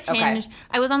 Right. I liked Hinge. Okay.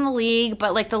 I was on the League,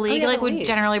 but like the League would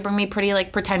generally bring me pretty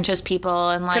like pretentious people,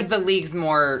 and like because the League's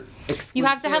more exclusive. You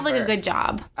have to have like a good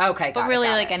job. Okay, but really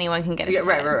like anyone can get into it.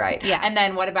 Right. Yeah. And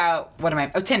then what am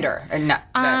I? Oh, Tinder.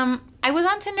 I was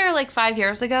on Tinder like 5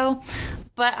 years ago,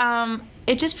 but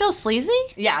it just feels sleazy.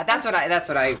 Yeah, that's what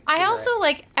I. I also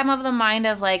like am of the mind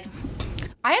of like.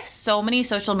 I have so many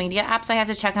social media apps I have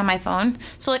to check on my phone.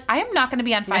 So, like, I am not going to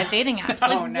be on 5 dating apps.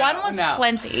 Like, one was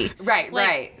plenty.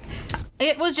 Right.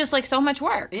 It was just, like, so much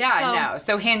work. Yeah,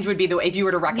 So Hinge would be if you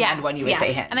were to recommend one, you would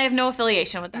say Hinge. And I have no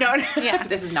affiliation with that. No. Yeah.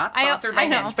 This is not sponsored by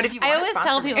Hinge. But if you want I always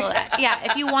tell people that. Yeah,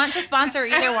 if you want to sponsor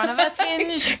either one of us,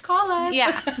 Hinge, call us.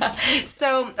 Yeah.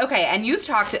 So, okay, and you've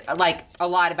talked, like, a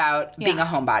lot about being a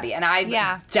homebody. And I've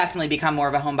definitely become more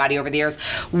of a homebody over the years.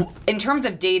 In terms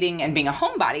of dating and being a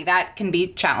homebody, that can be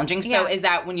challenging. So is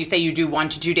that when you say you do 1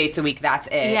 to 2 dates a week, that's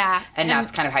it? Yeah. And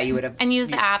that's kind of how you would have... And use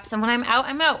the apps. And when I'm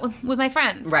out with my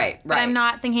friends. Right. But I'm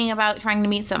not thinking about trying to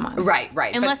meet someone. Right.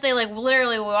 Unless they like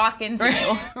literally walk into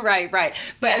you. Right.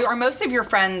 But are most of your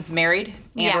friends married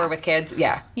or with kids?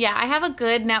 Yeah. Yeah, I have a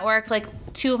good network. Like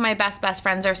 2 of my best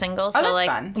friends are single. So that's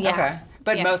fun. Yeah. Okay.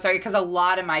 But most are, because a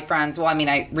lot of my friends, well, I mean,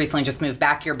 I recently just moved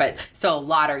back here, but so a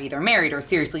lot are either married or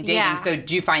seriously dating. Yeah. So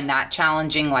do you find that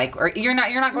challenging? Like, or you're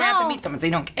not going out to meet someone, so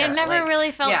you don't care. It never really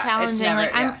felt challenging.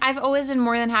 I've always been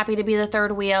more than happy to be the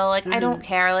third wheel. Like, I don't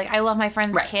care. Like, I love my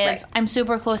friends' kids. Right. I'm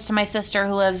super close to my sister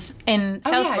who lives in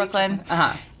South Brooklyn.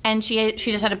 and she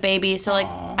just had a baby. So like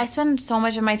I spend so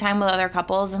much of my time with other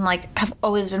couples, and like I've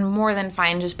always been more than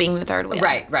fine just being the third wheel.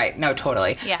 Right. No,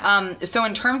 totally. Yeah. So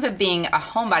in terms of being a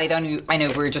homebody, though, I know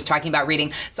we were just talking about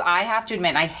reading. So I have to admit,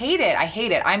 and I hate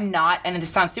it. I'm not, and this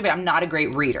sounds stupid, I'm not a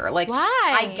great reader. Like,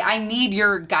 why? I need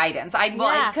your guidance.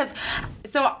 Because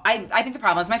I think the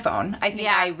problem is my phone. I think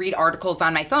I read articles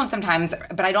on my phone sometimes,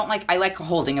 but I like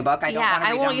holding a book. I don't want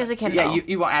to read I won't use a Kindle. Yeah,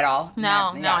 you won't at all?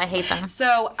 No, I hate them.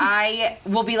 So I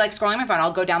will be like scrolling my phone.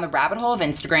 I'll go down the rabbit hole of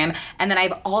Instagram, and then I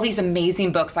have all these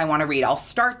amazing books I want to read. I'll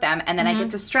start them, and then I get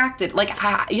distracted. Like,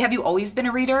 have you always been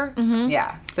a reader? Mm-hmm.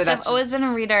 Yeah. So I've always been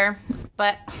a reader,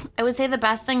 but I would say the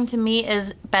best thing to me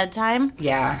is bedtime.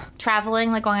 Yeah.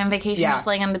 Traveling, like going on vacation, just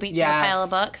laying on the beach with a pile of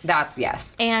books.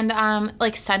 Yes. And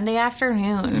like Sunday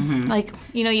afternoon, like,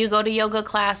 you go to yoga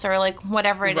class or like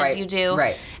whatever it is you do.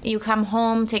 Right. You come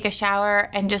home, take a shower,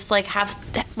 and just like have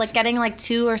like getting like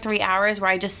 2 or 3 hours where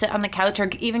I just sit on the couch or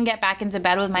even get back into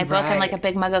bed with my book and like a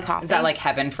big mug of coffee. Is that like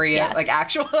heaven for you? Yes. Like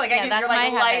actual, like that's you're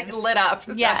like my lit up.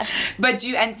 Yes. But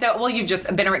you've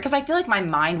just been, because I feel like my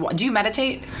mind, do you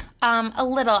meditate? A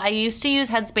little. I used to use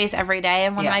Headspace every day,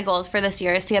 and one of my goals for this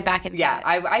year is to get back into it.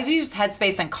 I've used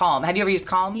Headspace and Calm. Have you ever used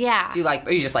Calm? Yeah. Do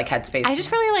you just like Headspace? I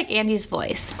just really like Andy's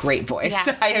voice. Great voice.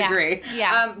 Yeah. I agree.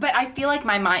 Yeah. But I feel like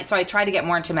my mind, so I try to get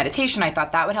more into meditation. I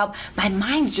thought that would help. My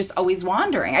mind's just always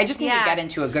wandering. I just need to get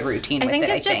into a good routine with it,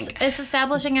 I think. It's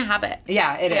establishing a habit.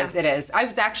 Yeah, it is. It is. I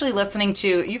was actually listening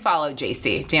to, you follow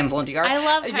JC, Damsel in Dior. I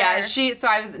love her. Yeah,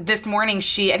 this morning, I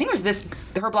think it was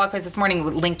her blog post this morning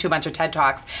linked to a bunch of TED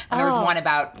Talks, and there was one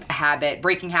about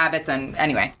breaking habits, and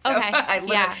anyway. So okay.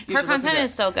 Her content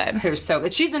is so good. Who's so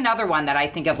good. She's another one that I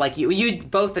think of like you.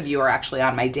 Both of you are actually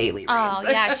on my daily reads. Oh,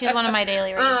 yeah, she's one of my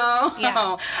daily reads.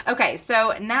 Yeah. Okay,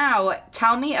 so now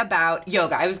tell me about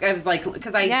yoga. I was like,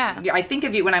 because I think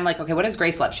of you when I'm like, okay, what does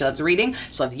Grace love? She loves reading.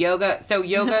 She loves yoga. So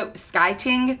yoga,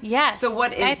 Skyting. Yes. So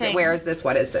what is it? Where is this?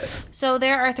 What is this? So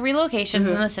there are 3 locations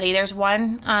in the city. There's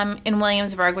one in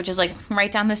Williamsburg, which is like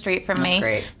right down the street from me.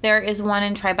 Great. There is one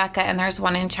in Tribeca, and there's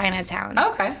one in Chinatown.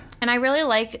 Okay. And I really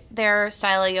like their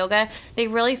style of yoga. They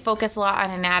really focus a lot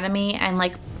on anatomy and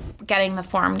like getting the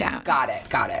form down. Got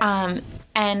it.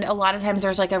 And a lot of times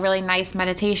there's like a really nice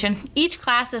meditation. Each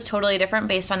class is totally different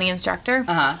based on the instructor,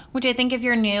 which I think if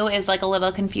you're new is like a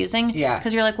little confusing. Yeah.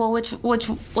 Because you're like, well, which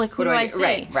like who do I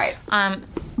see? Right.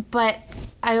 But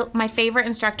my favorite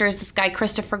instructor is this guy,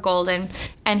 Christopher Golden,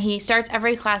 and he starts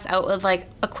every class out with like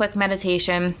a quick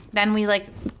meditation. Then we like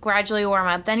gradually warm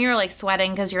up. Then you're like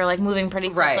sweating because you're like moving pretty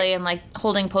quickly and like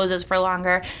holding poses for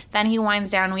longer. Then he winds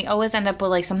down. We always end up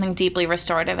with like something deeply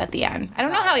restorative at the end. I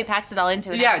don't know how he packs it all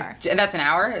into an hour. Yeah, that's an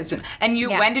hour. And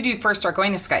when did you first start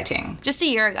going to Skyting? Just a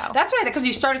year ago. That's right, because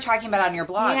you started talking about it on your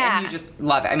blog, and you just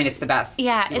love it. I mean, it's the best.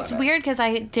 Yeah, it's weird because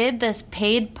I did this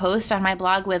paid post on my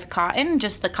blog with Cotton,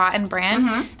 just the Cotton brand.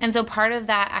 And so part of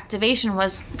that activation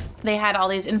was they had all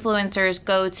these influencers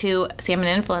go to, see, I'm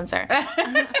an influencer.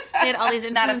 They had all these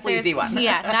influencers. Not a sleazy one.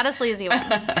 Yeah, not a sleazy one.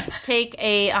 Take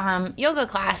a yoga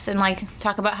class and like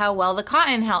talk about how well the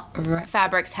cotton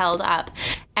fabrics held up.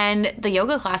 And the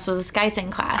yoga class was a Skyting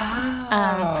class.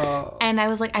 And I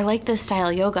was like, I like this style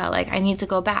of yoga. Like, I need to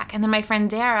go back. And then my friend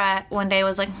Dara one day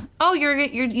was like, oh,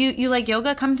 you like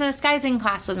yoga? Come to a Skyting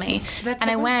class with me. And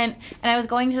I went, and I was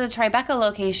going to the Tribeca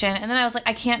location. And then I was like,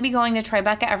 I can't be going to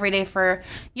Tribeca every day for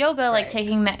yoga, like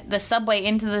taking the subway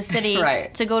into the city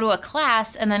to go to a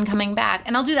class and then coming back.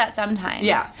 And I'll do that sometimes.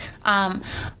 Yeah.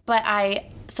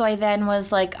 So I then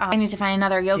was like, I need to find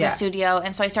another yoga studio.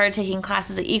 And so I started taking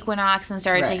classes at Equinox and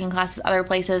started taking classes other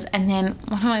places. And then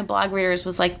one of my blog readers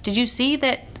was like, did you see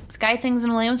that Skyting's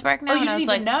in Williamsburg now? Oh, you and I was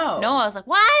didn't even know. No, I was like,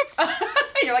 what?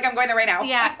 You're like, I'm going there right now.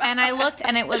 Yeah, and I looked,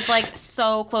 and it was like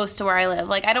so close to where I live.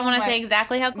 Like, I don't want to say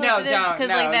exactly how close it is, because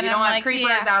like then you don't want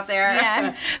creepers out there.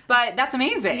 Yeah, but that's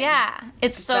amazing. Yeah,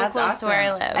 it's so close to where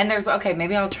I live. And there's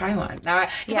maybe I'll try one. Now,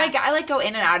 I like go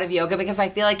in and out of yoga because I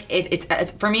feel like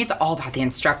it's for me it's all about the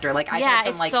instructor. Like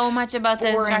it's so much about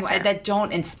the instructor that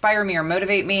don't inspire me or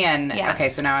motivate me. And okay,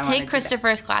 so now I want to take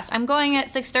Christopher's class. I'm going at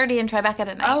 6:30 in Tribeca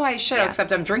tonight. Oh, I should,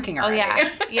 except I'm drinking already.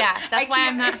 Oh yeah, that's why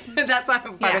I'm not. That's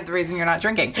part of the reason you're not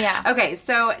drinking. Yeah. Okay,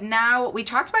 so now we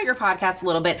talked about your podcast a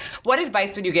little bit. What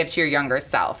advice would you give to your younger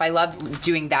self? I love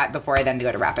doing that before I then go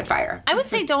to rapid fire. I would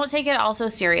say don't take it all so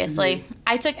seriously. Mm-hmm.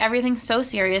 I took everything so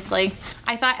seriously.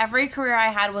 I thought every career I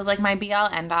had was like my be-all,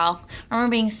 end-all. I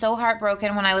remember being so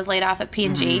heartbroken when I was laid off at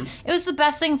P&G. Mm-hmm. It was the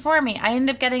best thing for me. I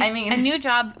ended up getting a new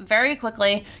job very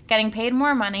quickly, getting paid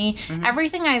more money. Mm-hmm.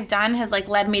 Everything I've done has like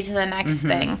led me to the next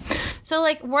thing. So,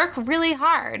 like, work really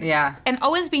hard. Yeah. And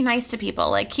always be nice to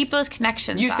people. Like, keep those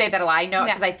connections You up. say that a lot. I know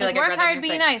because I feel like work I've read hard, that be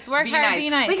you're nice. Work hard, be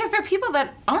nice. Because there are people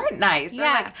that aren't nice.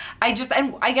 Yeah. Like,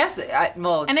 and I guess,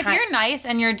 well, And if you're nice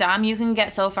and you're dumb, you can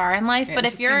get so far in life. But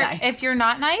just be nice. if you're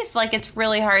not nice, like, it's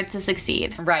really hard to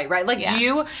succeed. Right. Like, do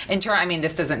you, I mean,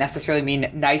 this doesn't necessarily mean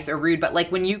nice or rude, but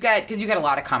like when you get, because you get a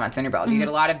lot of comments on your blog, you get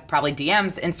a lot of probably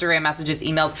DMs, Instagram messages,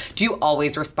 emails. Do you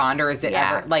always respond, or is it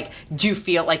ever, like, do you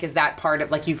feel like, is that part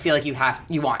of, like, you feel like you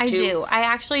want to? I do. I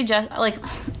actually just, like,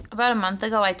 about a month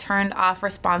ago, I turned off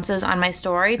responses on my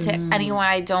story to anyone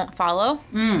I don't follow.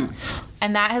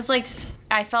 And that has, like,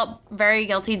 I felt very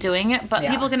guilty doing it, but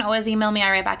people can always email me. I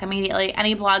write back immediately.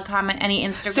 Any blog comment, any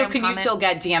Instagram So can comment. you still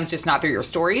get DMs, just not through your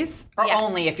stories? Or Yes.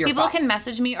 only if you're People can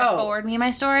message me or forward me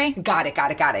my story. Got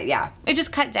it, yeah. It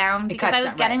just cut down because I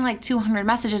was getting like 200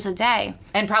 messages a day.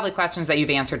 And probably questions that you've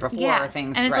answered before or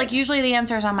things. And it's like usually the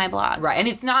answers on my blog. Right. And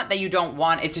it's not that you don't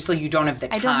want, it's just like you don't have the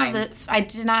time. I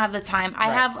did not have the time.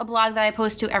 I have a blog that I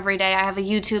post to every day. I have a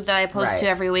YouTube that I post to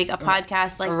every week, a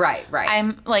podcast. Like Right.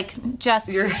 I'm like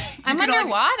I'm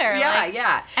underwater.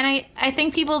 Yeah. And I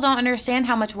think people don't understand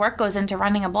how much work goes into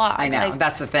running a blog. I know. Like,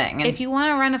 that's the thing. And if you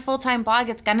want to run a full-time blog,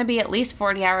 it's going to be at least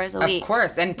 40 hours a week. Of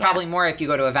course. And probably more if you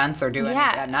go to events or do it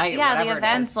at night or whatever the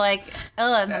events, like,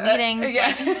 the meetings.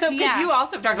 Because you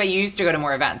also have talked about you used to go to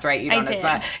more events, right? You don't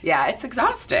I did. Yeah, it's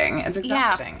exhausting. It's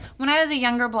exhausting. Yeah. When I was a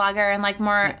younger blogger and, like,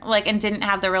 more, like, and didn't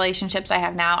have the relationships I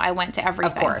have now, I went to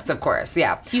everything. Of course.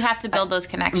 Yeah. You have to build those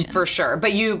connections. For sure.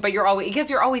 But you're always, because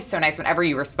you're always so nice whenever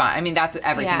you respond. I mean, that's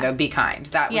everything, though. Be kind.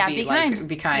 That would be like, kind.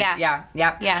 be kind. Yeah.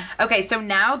 Yeah. Okay, so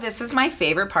now this is my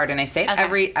favorite part, and I say it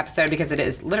every episode because it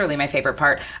is literally my favorite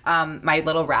part. My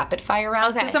little rapid fire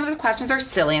round. Okay. So some of the questions are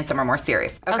silly and some are more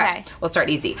serious. Okay. We'll start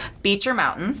easy. Beach or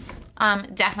mountains?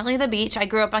 Definitely the beach. I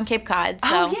grew up on Cape Cod,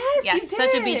 so you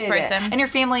such a beach person. And your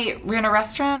family ran a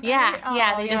restaurant?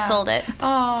 Yeah, they just sold it.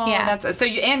 Oh, yeah. That's so.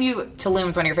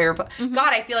 Tulum's one of your favorite.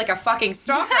 God, I feel like a fucking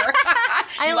stalker.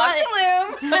 I love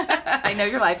Tulum. I know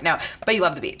your life. No, but you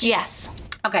love the beach. Yes.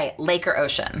 Okay, lake or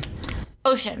ocean?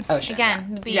 Ocean.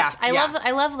 Again, the beach. Yeah,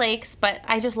 I love lakes, but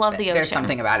I just love the ocean. There's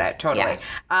something about it, totally.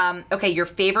 Yeah. Okay, your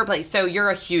favorite place. So you're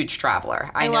a huge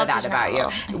traveler. I know love that to about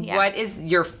travel. you. Yeah. What is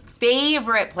your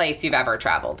favorite place you've ever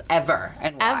traveled? Ever,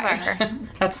 and why? Ever.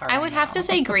 That's hard. I would have to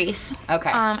say Greece.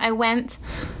 Okay. I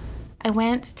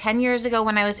went 10 years ago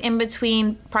when I was in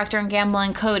between Procter & Gamble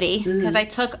and Coty because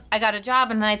I got a job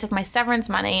and then I took my severance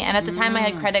money, and at the time I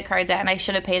had credit cards and I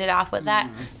should have paid it off with that,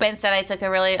 but instead I took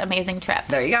a really amazing trip.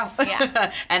 There you go.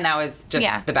 Yeah. And that was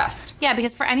just the best. Yeah,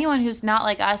 because for anyone who's not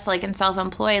like us, like in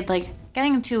self-employed, like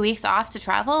getting 2 weeks off to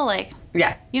travel, like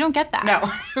you don't get that.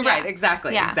 No, right,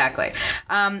 exactly.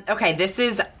 Okay, this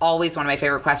is always one of my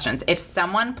favorite questions. If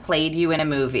someone played you in a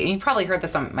movie, and you've probably heard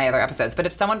this on my other episodes, but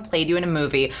if someone played you in a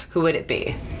movie, who would it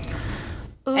be?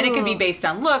 Ooh. And it could be based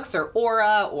on looks or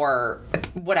aura or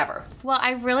whatever. Well,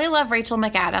 I really love Rachel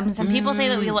McAdams, and people say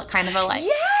that we look kind of alike.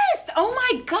 Yes! Oh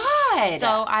my God!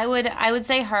 So I would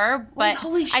say her, but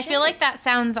holy shit. I feel like that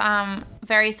sounds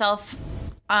very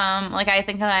like I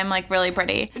think that I'm like really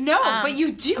pretty. No, but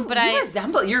you do. But you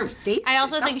resemble your face. I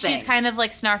also think she's kind of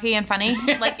like snarky and funny,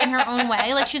 like in her own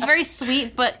way. Like she's very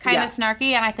sweet, but kind of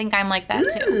snarky, and I think I'm like that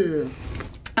too.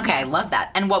 Okay, I love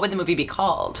that. And what would the movie be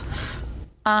called?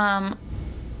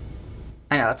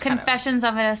 I know that's Confessions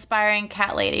of an Aspiring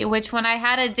Cat Lady, which when I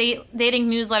had a dating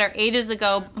newsletter ages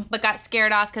ago, but got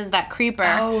scared off because of that creeper.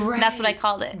 Oh, right. That's what I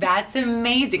called it. That's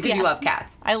amazing because you love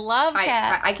cats. I love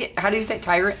cats. How do you say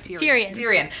Tyrion?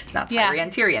 Tyrion. Not Tyrion.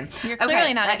 Tyrion. You're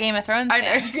clearly not a Game of Thrones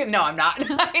fan. No, I'm not.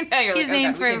 I know you're He's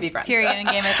named for Tyrion in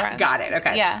Game of Thrones. Got it.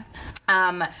 Okay. Yeah.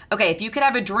 Okay, if you could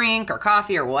have a drink or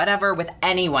coffee or whatever with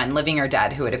anyone, living or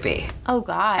dead, who would it be? Oh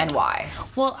God. And why?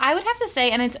 Well, I would have to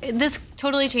say, and this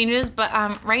totally changes, but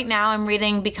right now I'm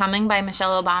reading Becoming by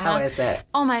Michelle Obama. How is it?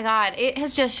 Oh my God, it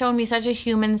has just shown me such a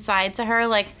human side to her.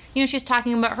 Like, she's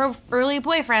talking about her early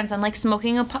boyfriends and like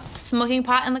smoking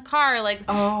pot in the car, like,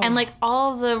 and like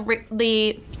all of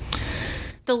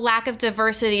the lack of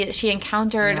diversity that she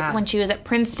encountered when she was at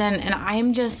Princeton, and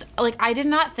I'm just like, I did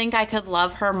not think I could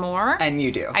love her more. And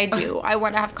you do. I do. I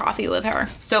want to have coffee with her.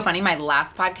 So funny. My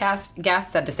last podcast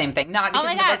guest said the same thing. Not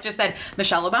because the book just said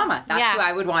Michelle Obama. That's who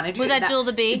I would want to do. Was that Jewel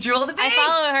the Bee? Jewel the Bee. I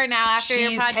follow her now after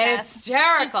your podcast. She's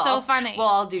hysterical. She's so funny. Well,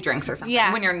 I'll do drinks or something.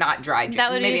 Yeah. When you're not dry.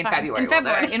 That would maybe be in fun.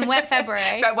 February. In wet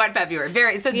February. Wet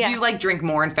February. So do you like drink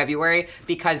more in February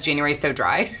because January is so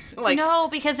dry? No,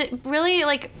 because it really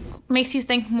like makes you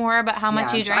think more about how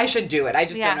much you drink. I should do it. I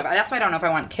just don't know. That's why I don't know if I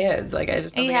want kids. Like, I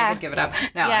just don't think I could give it up.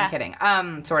 No, I'm kidding.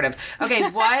 Sort of. Okay,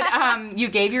 what, you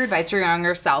gave your advice to your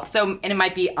younger self, so, and it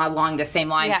might be along the same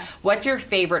line. Yeah. What's your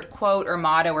favorite quote or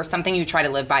motto or something you try to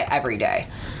live by every day?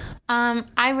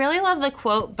 I really love the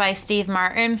quote by Steve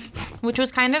Martin, which was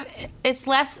kind of, it's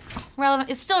less relevant,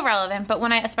 it's still relevant, but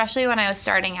especially when I was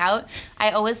starting out,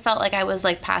 I always felt like I was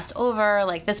like passed over,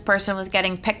 like this person was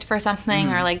getting picked for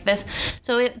something or like this.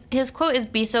 So his quote is,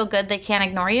 "Be so good they can't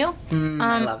ignore you."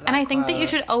 I love that and I think that you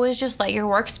should always just let your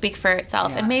work speak for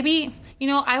itself. And maybe, you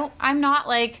know, I'm not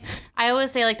like, I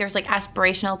always say like there's like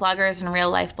aspirational bloggers and real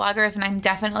life bloggers, and I'm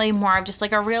definitely more of just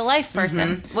like a real life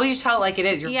person. Well, you tell it like it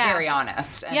is. You're very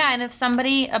honest. And if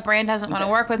a brand doesn't want to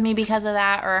work with me because of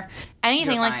that or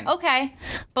anything, like, okay.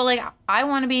 But like, I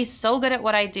want to be so good at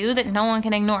what I do that no one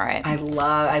can ignore it. I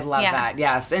love that.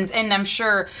 Yes. And I'm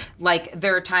sure like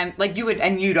there are times like you would,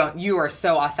 and you are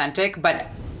so authentic, but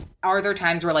are there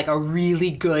times where like a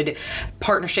really good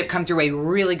partnership comes your way,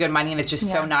 really good money, and it's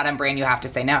just so not on brand you have to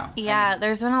say no? Yeah,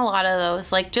 there's been a lot of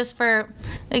those. Like just for,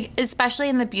 like, especially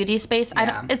in the beauty space,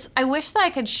 I wish that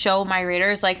I could show my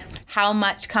readers like how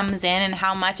much comes in and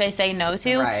how much I say no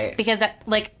to. Right. Because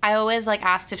like I always like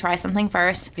ask to try something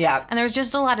first. Yeah. And there's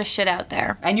just a lot of shit out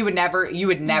there. And you would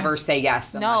never say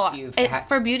yes unless you've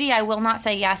for beauty, I will not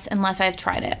say yes unless I've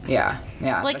tried it. Yeah.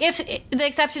 Yeah. Like if the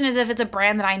exception is if it's a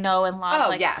brand that I know and love. Oh,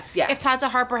 like, yes. If Tatcha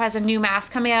Harper has a new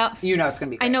mask coming out, you know it's going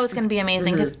to be great. I know it's going to be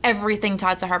amazing because everything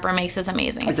Tatcha Harper makes is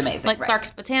amazing. It's amazing. Like Clark's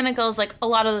Botanicals, like a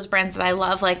lot of those brands that I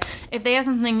love, like if they have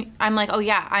something, I'm like, oh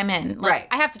yeah, I'm in.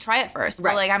 Like, I have to try it first.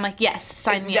 But like I'm like, yes,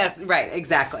 sign me up. Yes, right,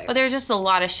 exactly. But there's just a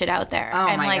lot of shit out there. Oh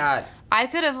and my God. I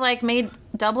could have like made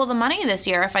double the money this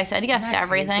year if I said yes to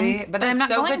everything. Crazy? But I'm not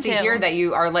so good to hear that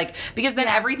you are like, because then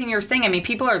everything you're saying, I mean,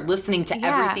 people are listening to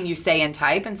everything you say and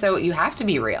type, and so you have to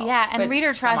be real. Yeah, and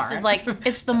reader trust is like,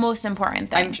 it's the most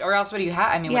important thing. Or else what do you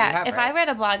have? I mean, what do you have, if I read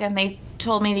a blog and they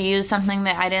told me to use something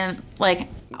that I didn't like,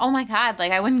 oh my God,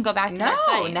 like I wouldn't go back to their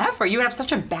site. No, never. You would have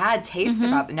such a bad taste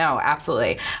about it. No,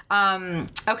 absolutely.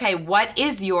 Okay, what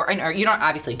is your, or you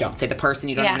don't say the person,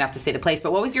 you don't even have to say the place,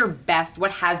 but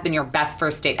what has been your best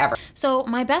first date ever? So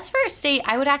my best first date,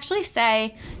 I would actually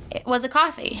say it was a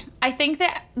coffee. I think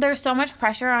that there's so much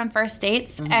pressure on first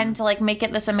dates and to like make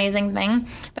it this amazing thing.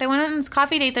 But I went on this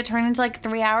coffee date that turned into like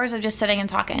 3 hours of just sitting and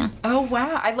talking. Oh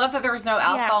wow! I love that there was no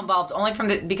alcohol involved. Only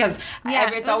because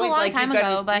it's always like time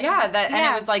ago, but and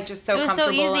it was like just so comfortable.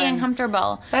 It was so easy and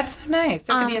comfortable. That's so nice.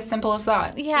 So it could be as simple as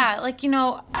that. Yeah, like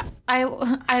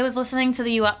I was listening to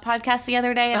the You Up podcast the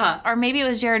other day, or maybe it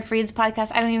was Jared Freed's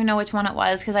podcast. I don't even know which one it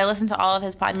was because I listened to all of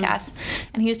his podcasts,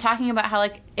 and he was talking about how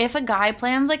like if a guy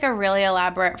plans like a really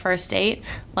elaborate first date,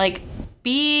 like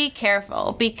be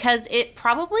careful because it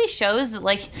probably shows that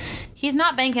like he's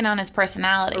not banking on his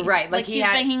personality. Right. Like he's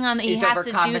banking on that he has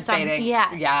to do something.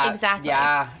 Yes, yeah, exactly.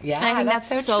 Yeah. And I think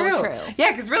that's so true.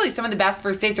 Yeah, because really some of the best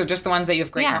first dates are just the ones that you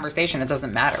have great conversation. It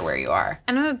doesn't matter where you are.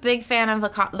 And I'm a big fan of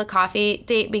the coffee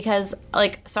date because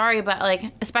like, sorry, but like,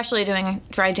 especially doing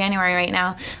dry January right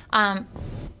now,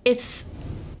 it's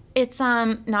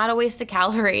not a waste of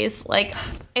calories. Like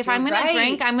if I'm gonna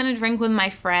drink, I'm gonna drink with my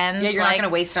friends. Yeah, you're not gonna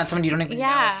waste it on someone you don't even know.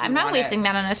 Yeah, I'm not wasting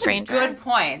that on a stranger. Good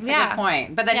point. Good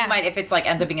point. But then you might, if it's like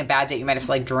ends up being a bad date, you might have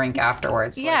to like drink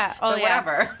afterwards. Yeah. Like,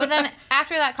 whatever. But then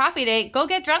after that coffee date, go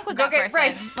get drunk with that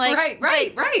person.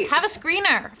 Right. Have a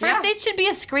screener. First date should be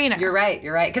a screener. You're right.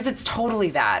 Because it's totally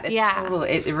that.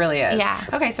 It really is. Yeah.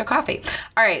 Okay, so coffee.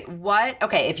 All right.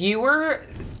 If you were,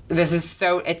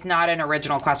 it's not an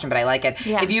original question, but I like it.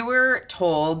 Yeah. If you were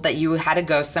told that you had to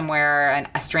go somewhere,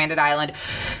 a stranded island,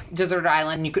 deserted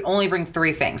island, and you could only bring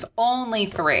 3 things, only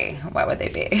 3, what would they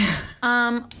be?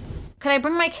 Could I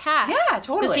bring my cat? Yeah,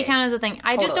 totally. Does he count as a thing?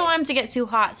 I just don't want him to get too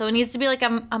hot, so it needs to be like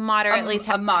a moderately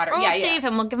moderate. Or we'll shave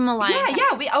him. We'll give him a lion.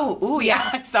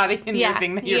 I saw the new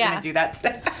thing that you're going to do that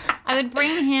today. I would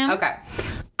bring him. Okay.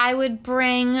 I would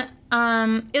bring.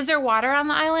 Is there water on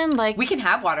the island? Like we can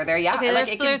have water there. Yeah.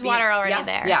 Okay. There's water already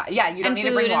there. Yeah. You don't need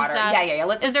to bring water. Yeah.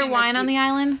 Is there wine on the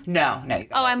island? No.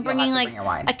 I'm bringing like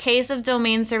a case of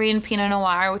Domaine Serene Pinot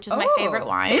Noir, which is my favorite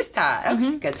wine. Is that?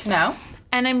 Okay. Good to know.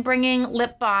 And I'm bringing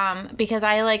lip balm because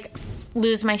I like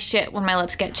lose my shit when my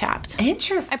lips get chapped.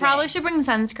 Interesting. I probably should bring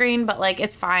sunscreen, but like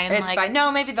it's fine. It's fine.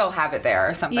 No, maybe they'll have it there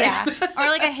or something. Yeah. Or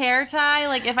like a hair tie.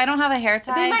 Like if I don't have a hair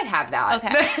tie. They might have that.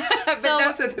 Okay.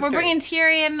 So we're bringing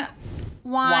Tyrion.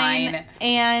 wine,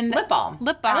 and lip balm.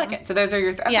 I like it. So those are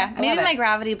your okay, yeah, maybe my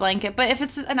gravity blanket. But if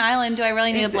it's an island, do I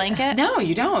really need a blanket? No,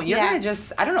 you don't. You're gonna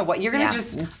just I don't know what you're gonna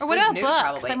just. Or what about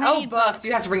books? Probably. Books.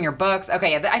 You have to bring your books.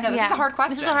 Okay, I know this is a hard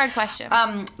question. This is a hard question.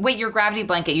 Wait, your gravity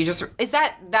blanket.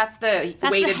 That's the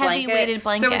weighted the heavy blanket. weighted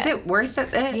blanket. So is it worth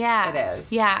it? Yeah, it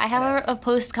is. Yeah, I have a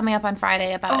post coming up on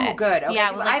Friday about it. Oh, good. Okay,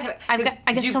 yeah,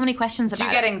 I get so many questions about it.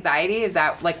 Do you get anxiety? Is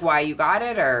that like why you got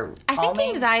it, or I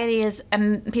think anxiety is,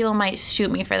 and people might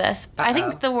shoot me for this. I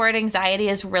think the word anxiety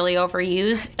is really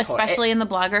overused, especially in the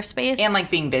blogger space. And like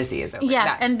being busy is overused.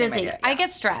 Yes, and busy. Idea, yeah. I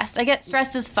get stressed. I get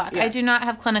stressed as fuck. I do not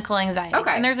have clinical anxiety.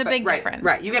 Okay. And there's a big difference.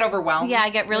 Right. You get overwhelmed? Yeah, I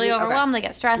get really overwhelmed. I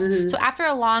get stressed. Mm-hmm. So after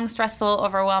a long, stressful,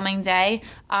 overwhelming day,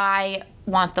 I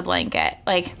want the blanket.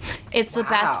 Like, it's the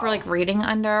best for like reading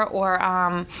under or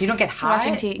you don't get hot?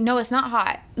 Watching TV. No, it's not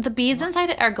hot. The beads inside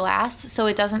it are glass, so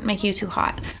it doesn't make you too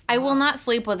hot. I will not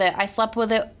sleep with it. I slept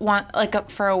with it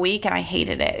for a week and I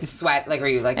hated it. Sweat? Like, were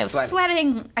you like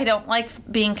sweating? I don't like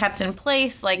being kept in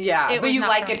place. Like, but you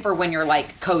like it for when you're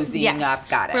like cozying up.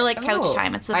 Got it. For like couch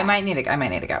time. It's the best. I might need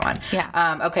to get one.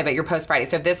 Yeah. Okay, but your post Friday.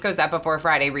 So if this goes up before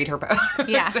Friday, read her post.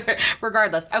 Yeah.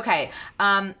 Regardless. Okay.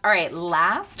 All right.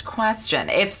 Last question.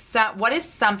 What is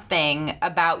something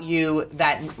about you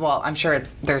that, well, I'm sure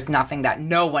there's nothing that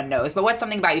no one knows, but what's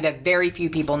something about you that very few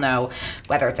people know,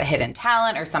 whether it's a hidden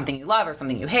talent or something you love or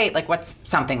something you hate? Like, what's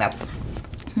something that's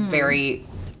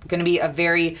going to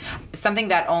be something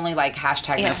that only like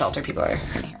hashtag no filter people are going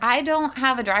to hear? I don't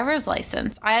have a driver's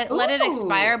license. I let it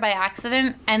expire by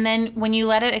accident, and then when you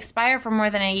let it expire for more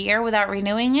than a year without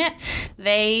renewing it,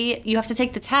 you have to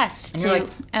take the test. And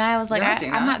I was like,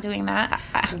 I'm not doing that.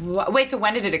 Wait, so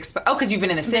when did it expire? Oh, because you've been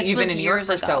in the city. You've been in New York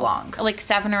for so long. Like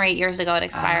 7 or 8 years ago it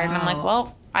expired, and I'm like,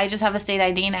 well, I just have a state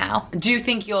ID now. Do you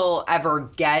think you'll ever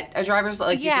get a driver's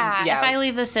license? If I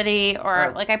leave the city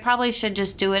or like I probably should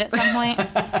just do it at some point,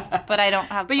 but I don't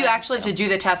have. But you actually have to do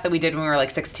the test that we did when we were like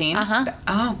 16? Uh-huh.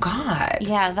 Oh, God.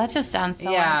 Yeah, that just sounds so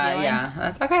unappealing. Yeah.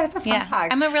 That's okay. That's a fun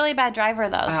fact. I'm a really bad driver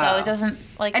though, so it doesn't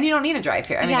like. And you don't need to drive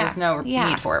here. I mean, there's no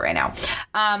need for it right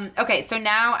now. Okay, so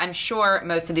now I'm sure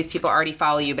most of these people already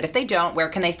follow you, but if they don't, where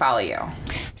can they follow you?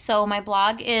 So my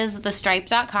blog is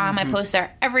thestripe.com. Mm-hmm. I post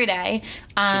there every day.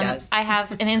 She does. I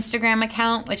have an Instagram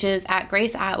account, which is at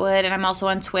Grace Atwood, and I'm also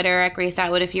on Twitter at Grace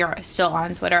Atwood. If you're still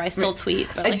on Twitter, I still tweet.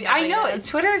 But like I know.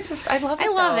 Twitter is just, I love it. I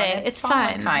love it. It's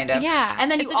fun. Kind of. Yeah.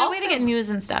 And then it's a good way to get news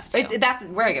and stuff, too. That's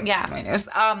where I get my news.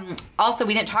 Also,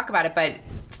 we didn't talk about it, but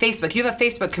Facebook. You have a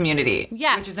Facebook community.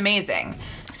 Yes. Which is amazing.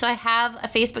 So I have a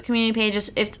Facebook community page.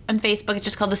 It's on Facebook. It's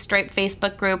just called the Stripe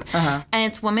Facebook group. And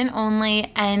it's women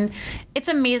only. And it's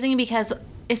amazing because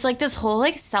it's like this whole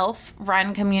like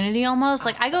self-run community almost.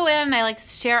 Like I go in and I like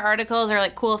share articles or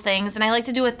like cool things. And I like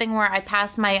to do a thing where I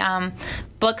pass my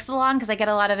books along because I get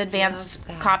a lot of advanced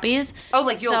copies. Oh,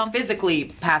 like you'll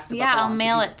physically pass the book along? Yeah, I'll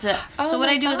mail it to... So what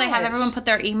I do is I have everyone put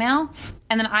their email,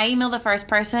 and then I email the first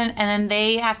person, and then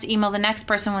they have to email the next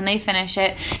person when they finish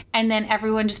it, and then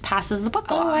everyone just passes the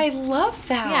book along. Oh, I love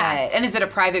that. Yeah. And is it a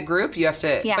private group? You have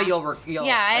to... Yeah. But you'll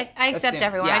I accept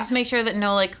everyone. Yeah. I just make sure that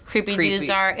no, like, creepy dudes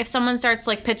are... If someone starts,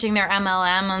 like, pitching their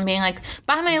MLM and being like,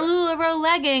 buy my LuLaRoe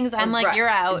leggings, I'm like, you're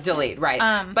out. Delete,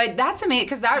 right. But that's amazing,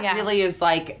 because that really is,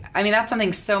 like... I mean, that's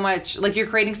something so much... Like, you're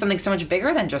creating something so much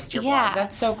bigger than just your blog.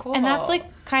 That's so cool. And that's, like,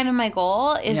 kind of my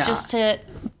goal is just to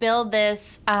build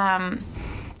this...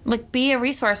 like be a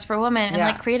resource for women and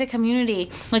like create a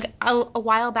community. Like a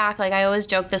while back, like I always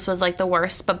joke this was like the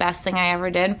worst but best thing I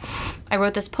ever did. I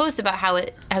wrote this post about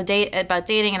about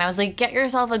dating, and I was like, get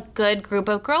yourself a good group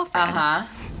of girlfriends.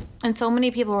 And so many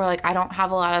people were like, I don't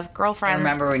have a lot of girlfriends. I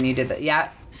remember when you did that.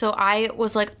 Yeah. So I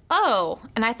was like, oh,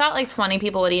 and I thought like 20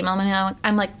 people would email me.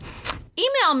 I'm like,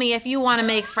 email me if you want to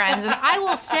make friends, and I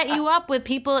will set you up with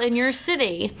people in your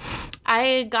city.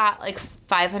 I got like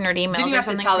 500 emails. Did you have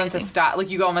to tell them to stop? Like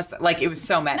you almost, like it was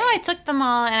so many. No, I took them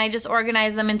all and I just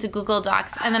organized them into Google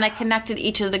Docs, and then I connected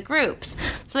each of the groups.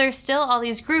 So there's still all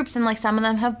these groups, and like some of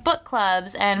them have book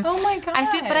clubs, and oh my God.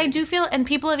 I do feel, and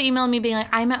people have emailed me being like,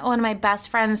 I met one of my best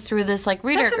friends through this like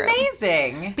reader group. That's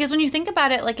amazing. Because when you think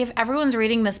about it, like if everyone's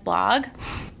reading this blog,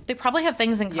 they probably have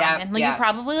things in common. Like you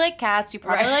probably like cats. You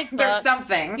probably like books. There's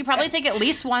something. You probably take at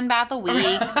least one bath a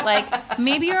week. Like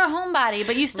maybe you're a homebody,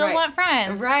 but you still want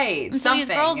friends. Right. And so these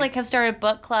girls like have started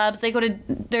book clubs. They go to.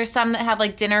 There's some that have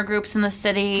like dinner groups in the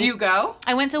city. Do you go?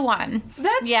 I went to one.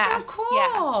 That's so cool.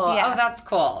 Yeah. Oh, that's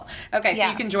cool. Okay, so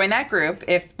you can join that group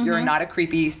if you're not a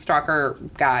creepy stalker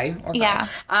guy or girl. Yeah.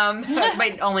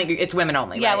 But only it's women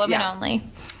only. Yeah, right? women only.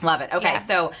 Love it. Okay,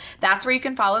 so that's where you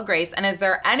can follow Grace. And is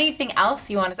there anything else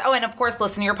you want to say? Oh, and of course,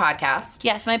 listen to your podcast.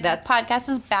 Yes, my podcast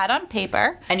is Bad on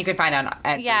Paper. And you can find it on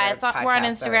we're on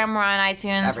Instagram, we're on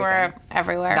iTunes, everything. We're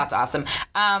everywhere. That's awesome.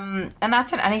 And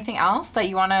that's it. Anything else that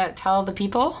you want to tell the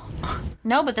people?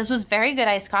 No, but this was very good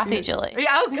iced coffee, Julie. Yeah,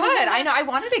 oh, good. I know. I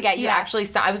wanted to get you actually.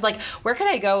 I was like, where could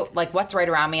I go? Like, what's right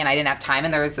around me? And I didn't have time.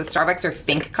 And there was the Starbucks or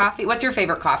Think Coffee. What's your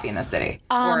favorite coffee in the city?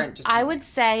 I would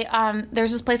say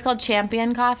there's this place called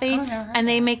Champion Coffee, and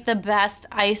they make the best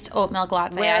iced oat milk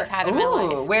latte I've had in my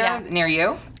life. Where is it? Near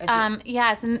you?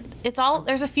 It's all.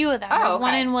 There's a few of them. There's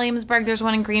one in Williamsburg. There's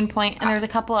one in Greenpoint, and there's a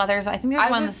couple others. I think there's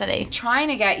one in the city. Trying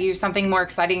to get you something more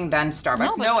exciting than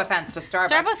Starbucks. No offense to Starbucks.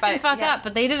 Starbucks can fuck up,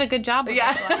 but they did a good job with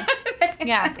this one.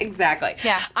 Yeah, exactly.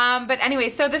 Yeah. But anyway,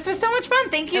 so this was so much fun.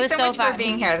 Thank you so much for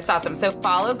being here. That's awesome. So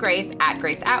follow Grace at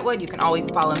Grace Atwood. You can always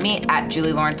follow me at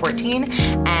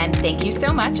JulieLauren14. And thank you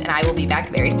so much. And I will be back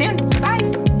very soon. Bye.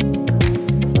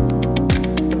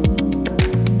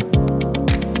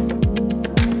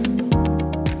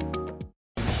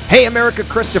 Hey America,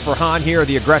 Christopher Hahn here,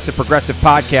 the Aggressive Progressive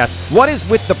Podcast. What is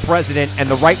with the president and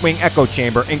the right-wing echo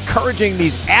chamber encouraging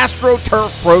these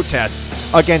AstroTurf protests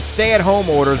against stay-at-home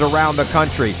orders around the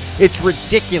country? It's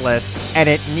ridiculous and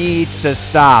it needs to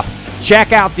stop.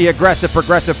 Check out the Aggressive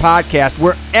Progressive Podcast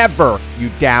wherever you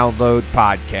download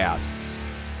podcasts.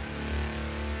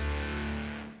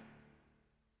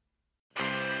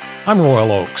 I'm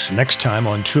Royal Oakes. Next time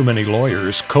on Too Many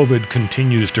Lawyers, COVID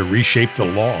continues to reshape the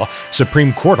law.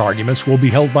 Supreme Court arguments will be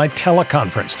held by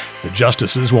teleconference. The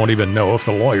justices won't even know if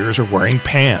the lawyers are wearing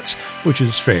pants, which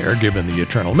is fair given the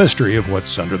eternal mystery of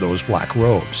what's under those black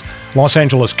robes. Los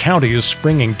Angeles County is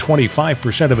springing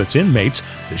 25% of its inmates.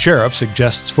 The sheriff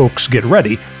suggests folks get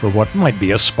ready for what might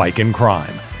be a spike in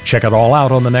crime. Check it all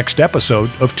out on the next episode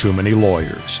of Too Many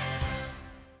Lawyers.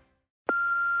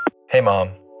 Hey Mom,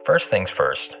 first things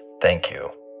first. Thank you.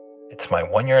 It's my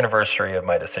 1-year anniversary of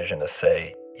my decision to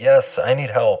say, yes, I need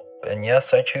help, and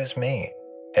yes, I choose me.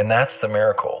 And that's the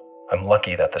miracle. I'm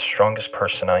lucky that the strongest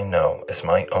person I know is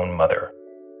my own mother.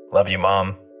 Love you,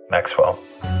 Mom. Maxwell.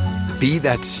 Be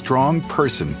that strong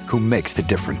person who makes the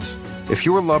difference. If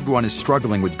your loved one is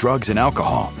struggling with drugs and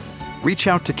alcohol, reach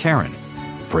out to Caron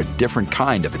for a different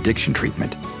kind of addiction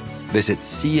treatment. Visit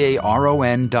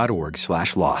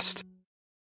caron.org/lost.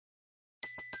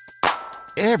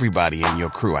 Everybody in your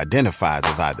crew identifies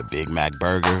as either Big Mac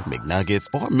Burger, McNuggets,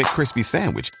 or McCrispy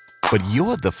Sandwich. But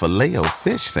you're the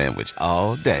Filet-O-Fish Sandwich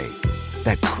all day.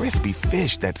 That crispy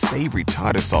fish, that savory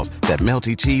tartar sauce, that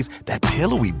melty cheese, that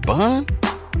pillowy bun.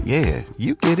 Yeah,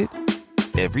 you get it.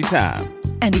 Every time.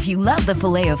 And if you love the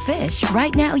Filet-O-Fish,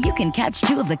 right now you can catch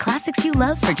 2 of the classics you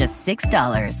love for just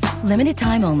 $6. Limited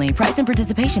time only. Price and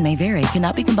participation may vary.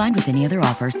 Cannot be combined with any other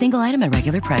offer. Single item at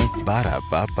regular price.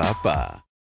 Ba-da-ba-ba-ba.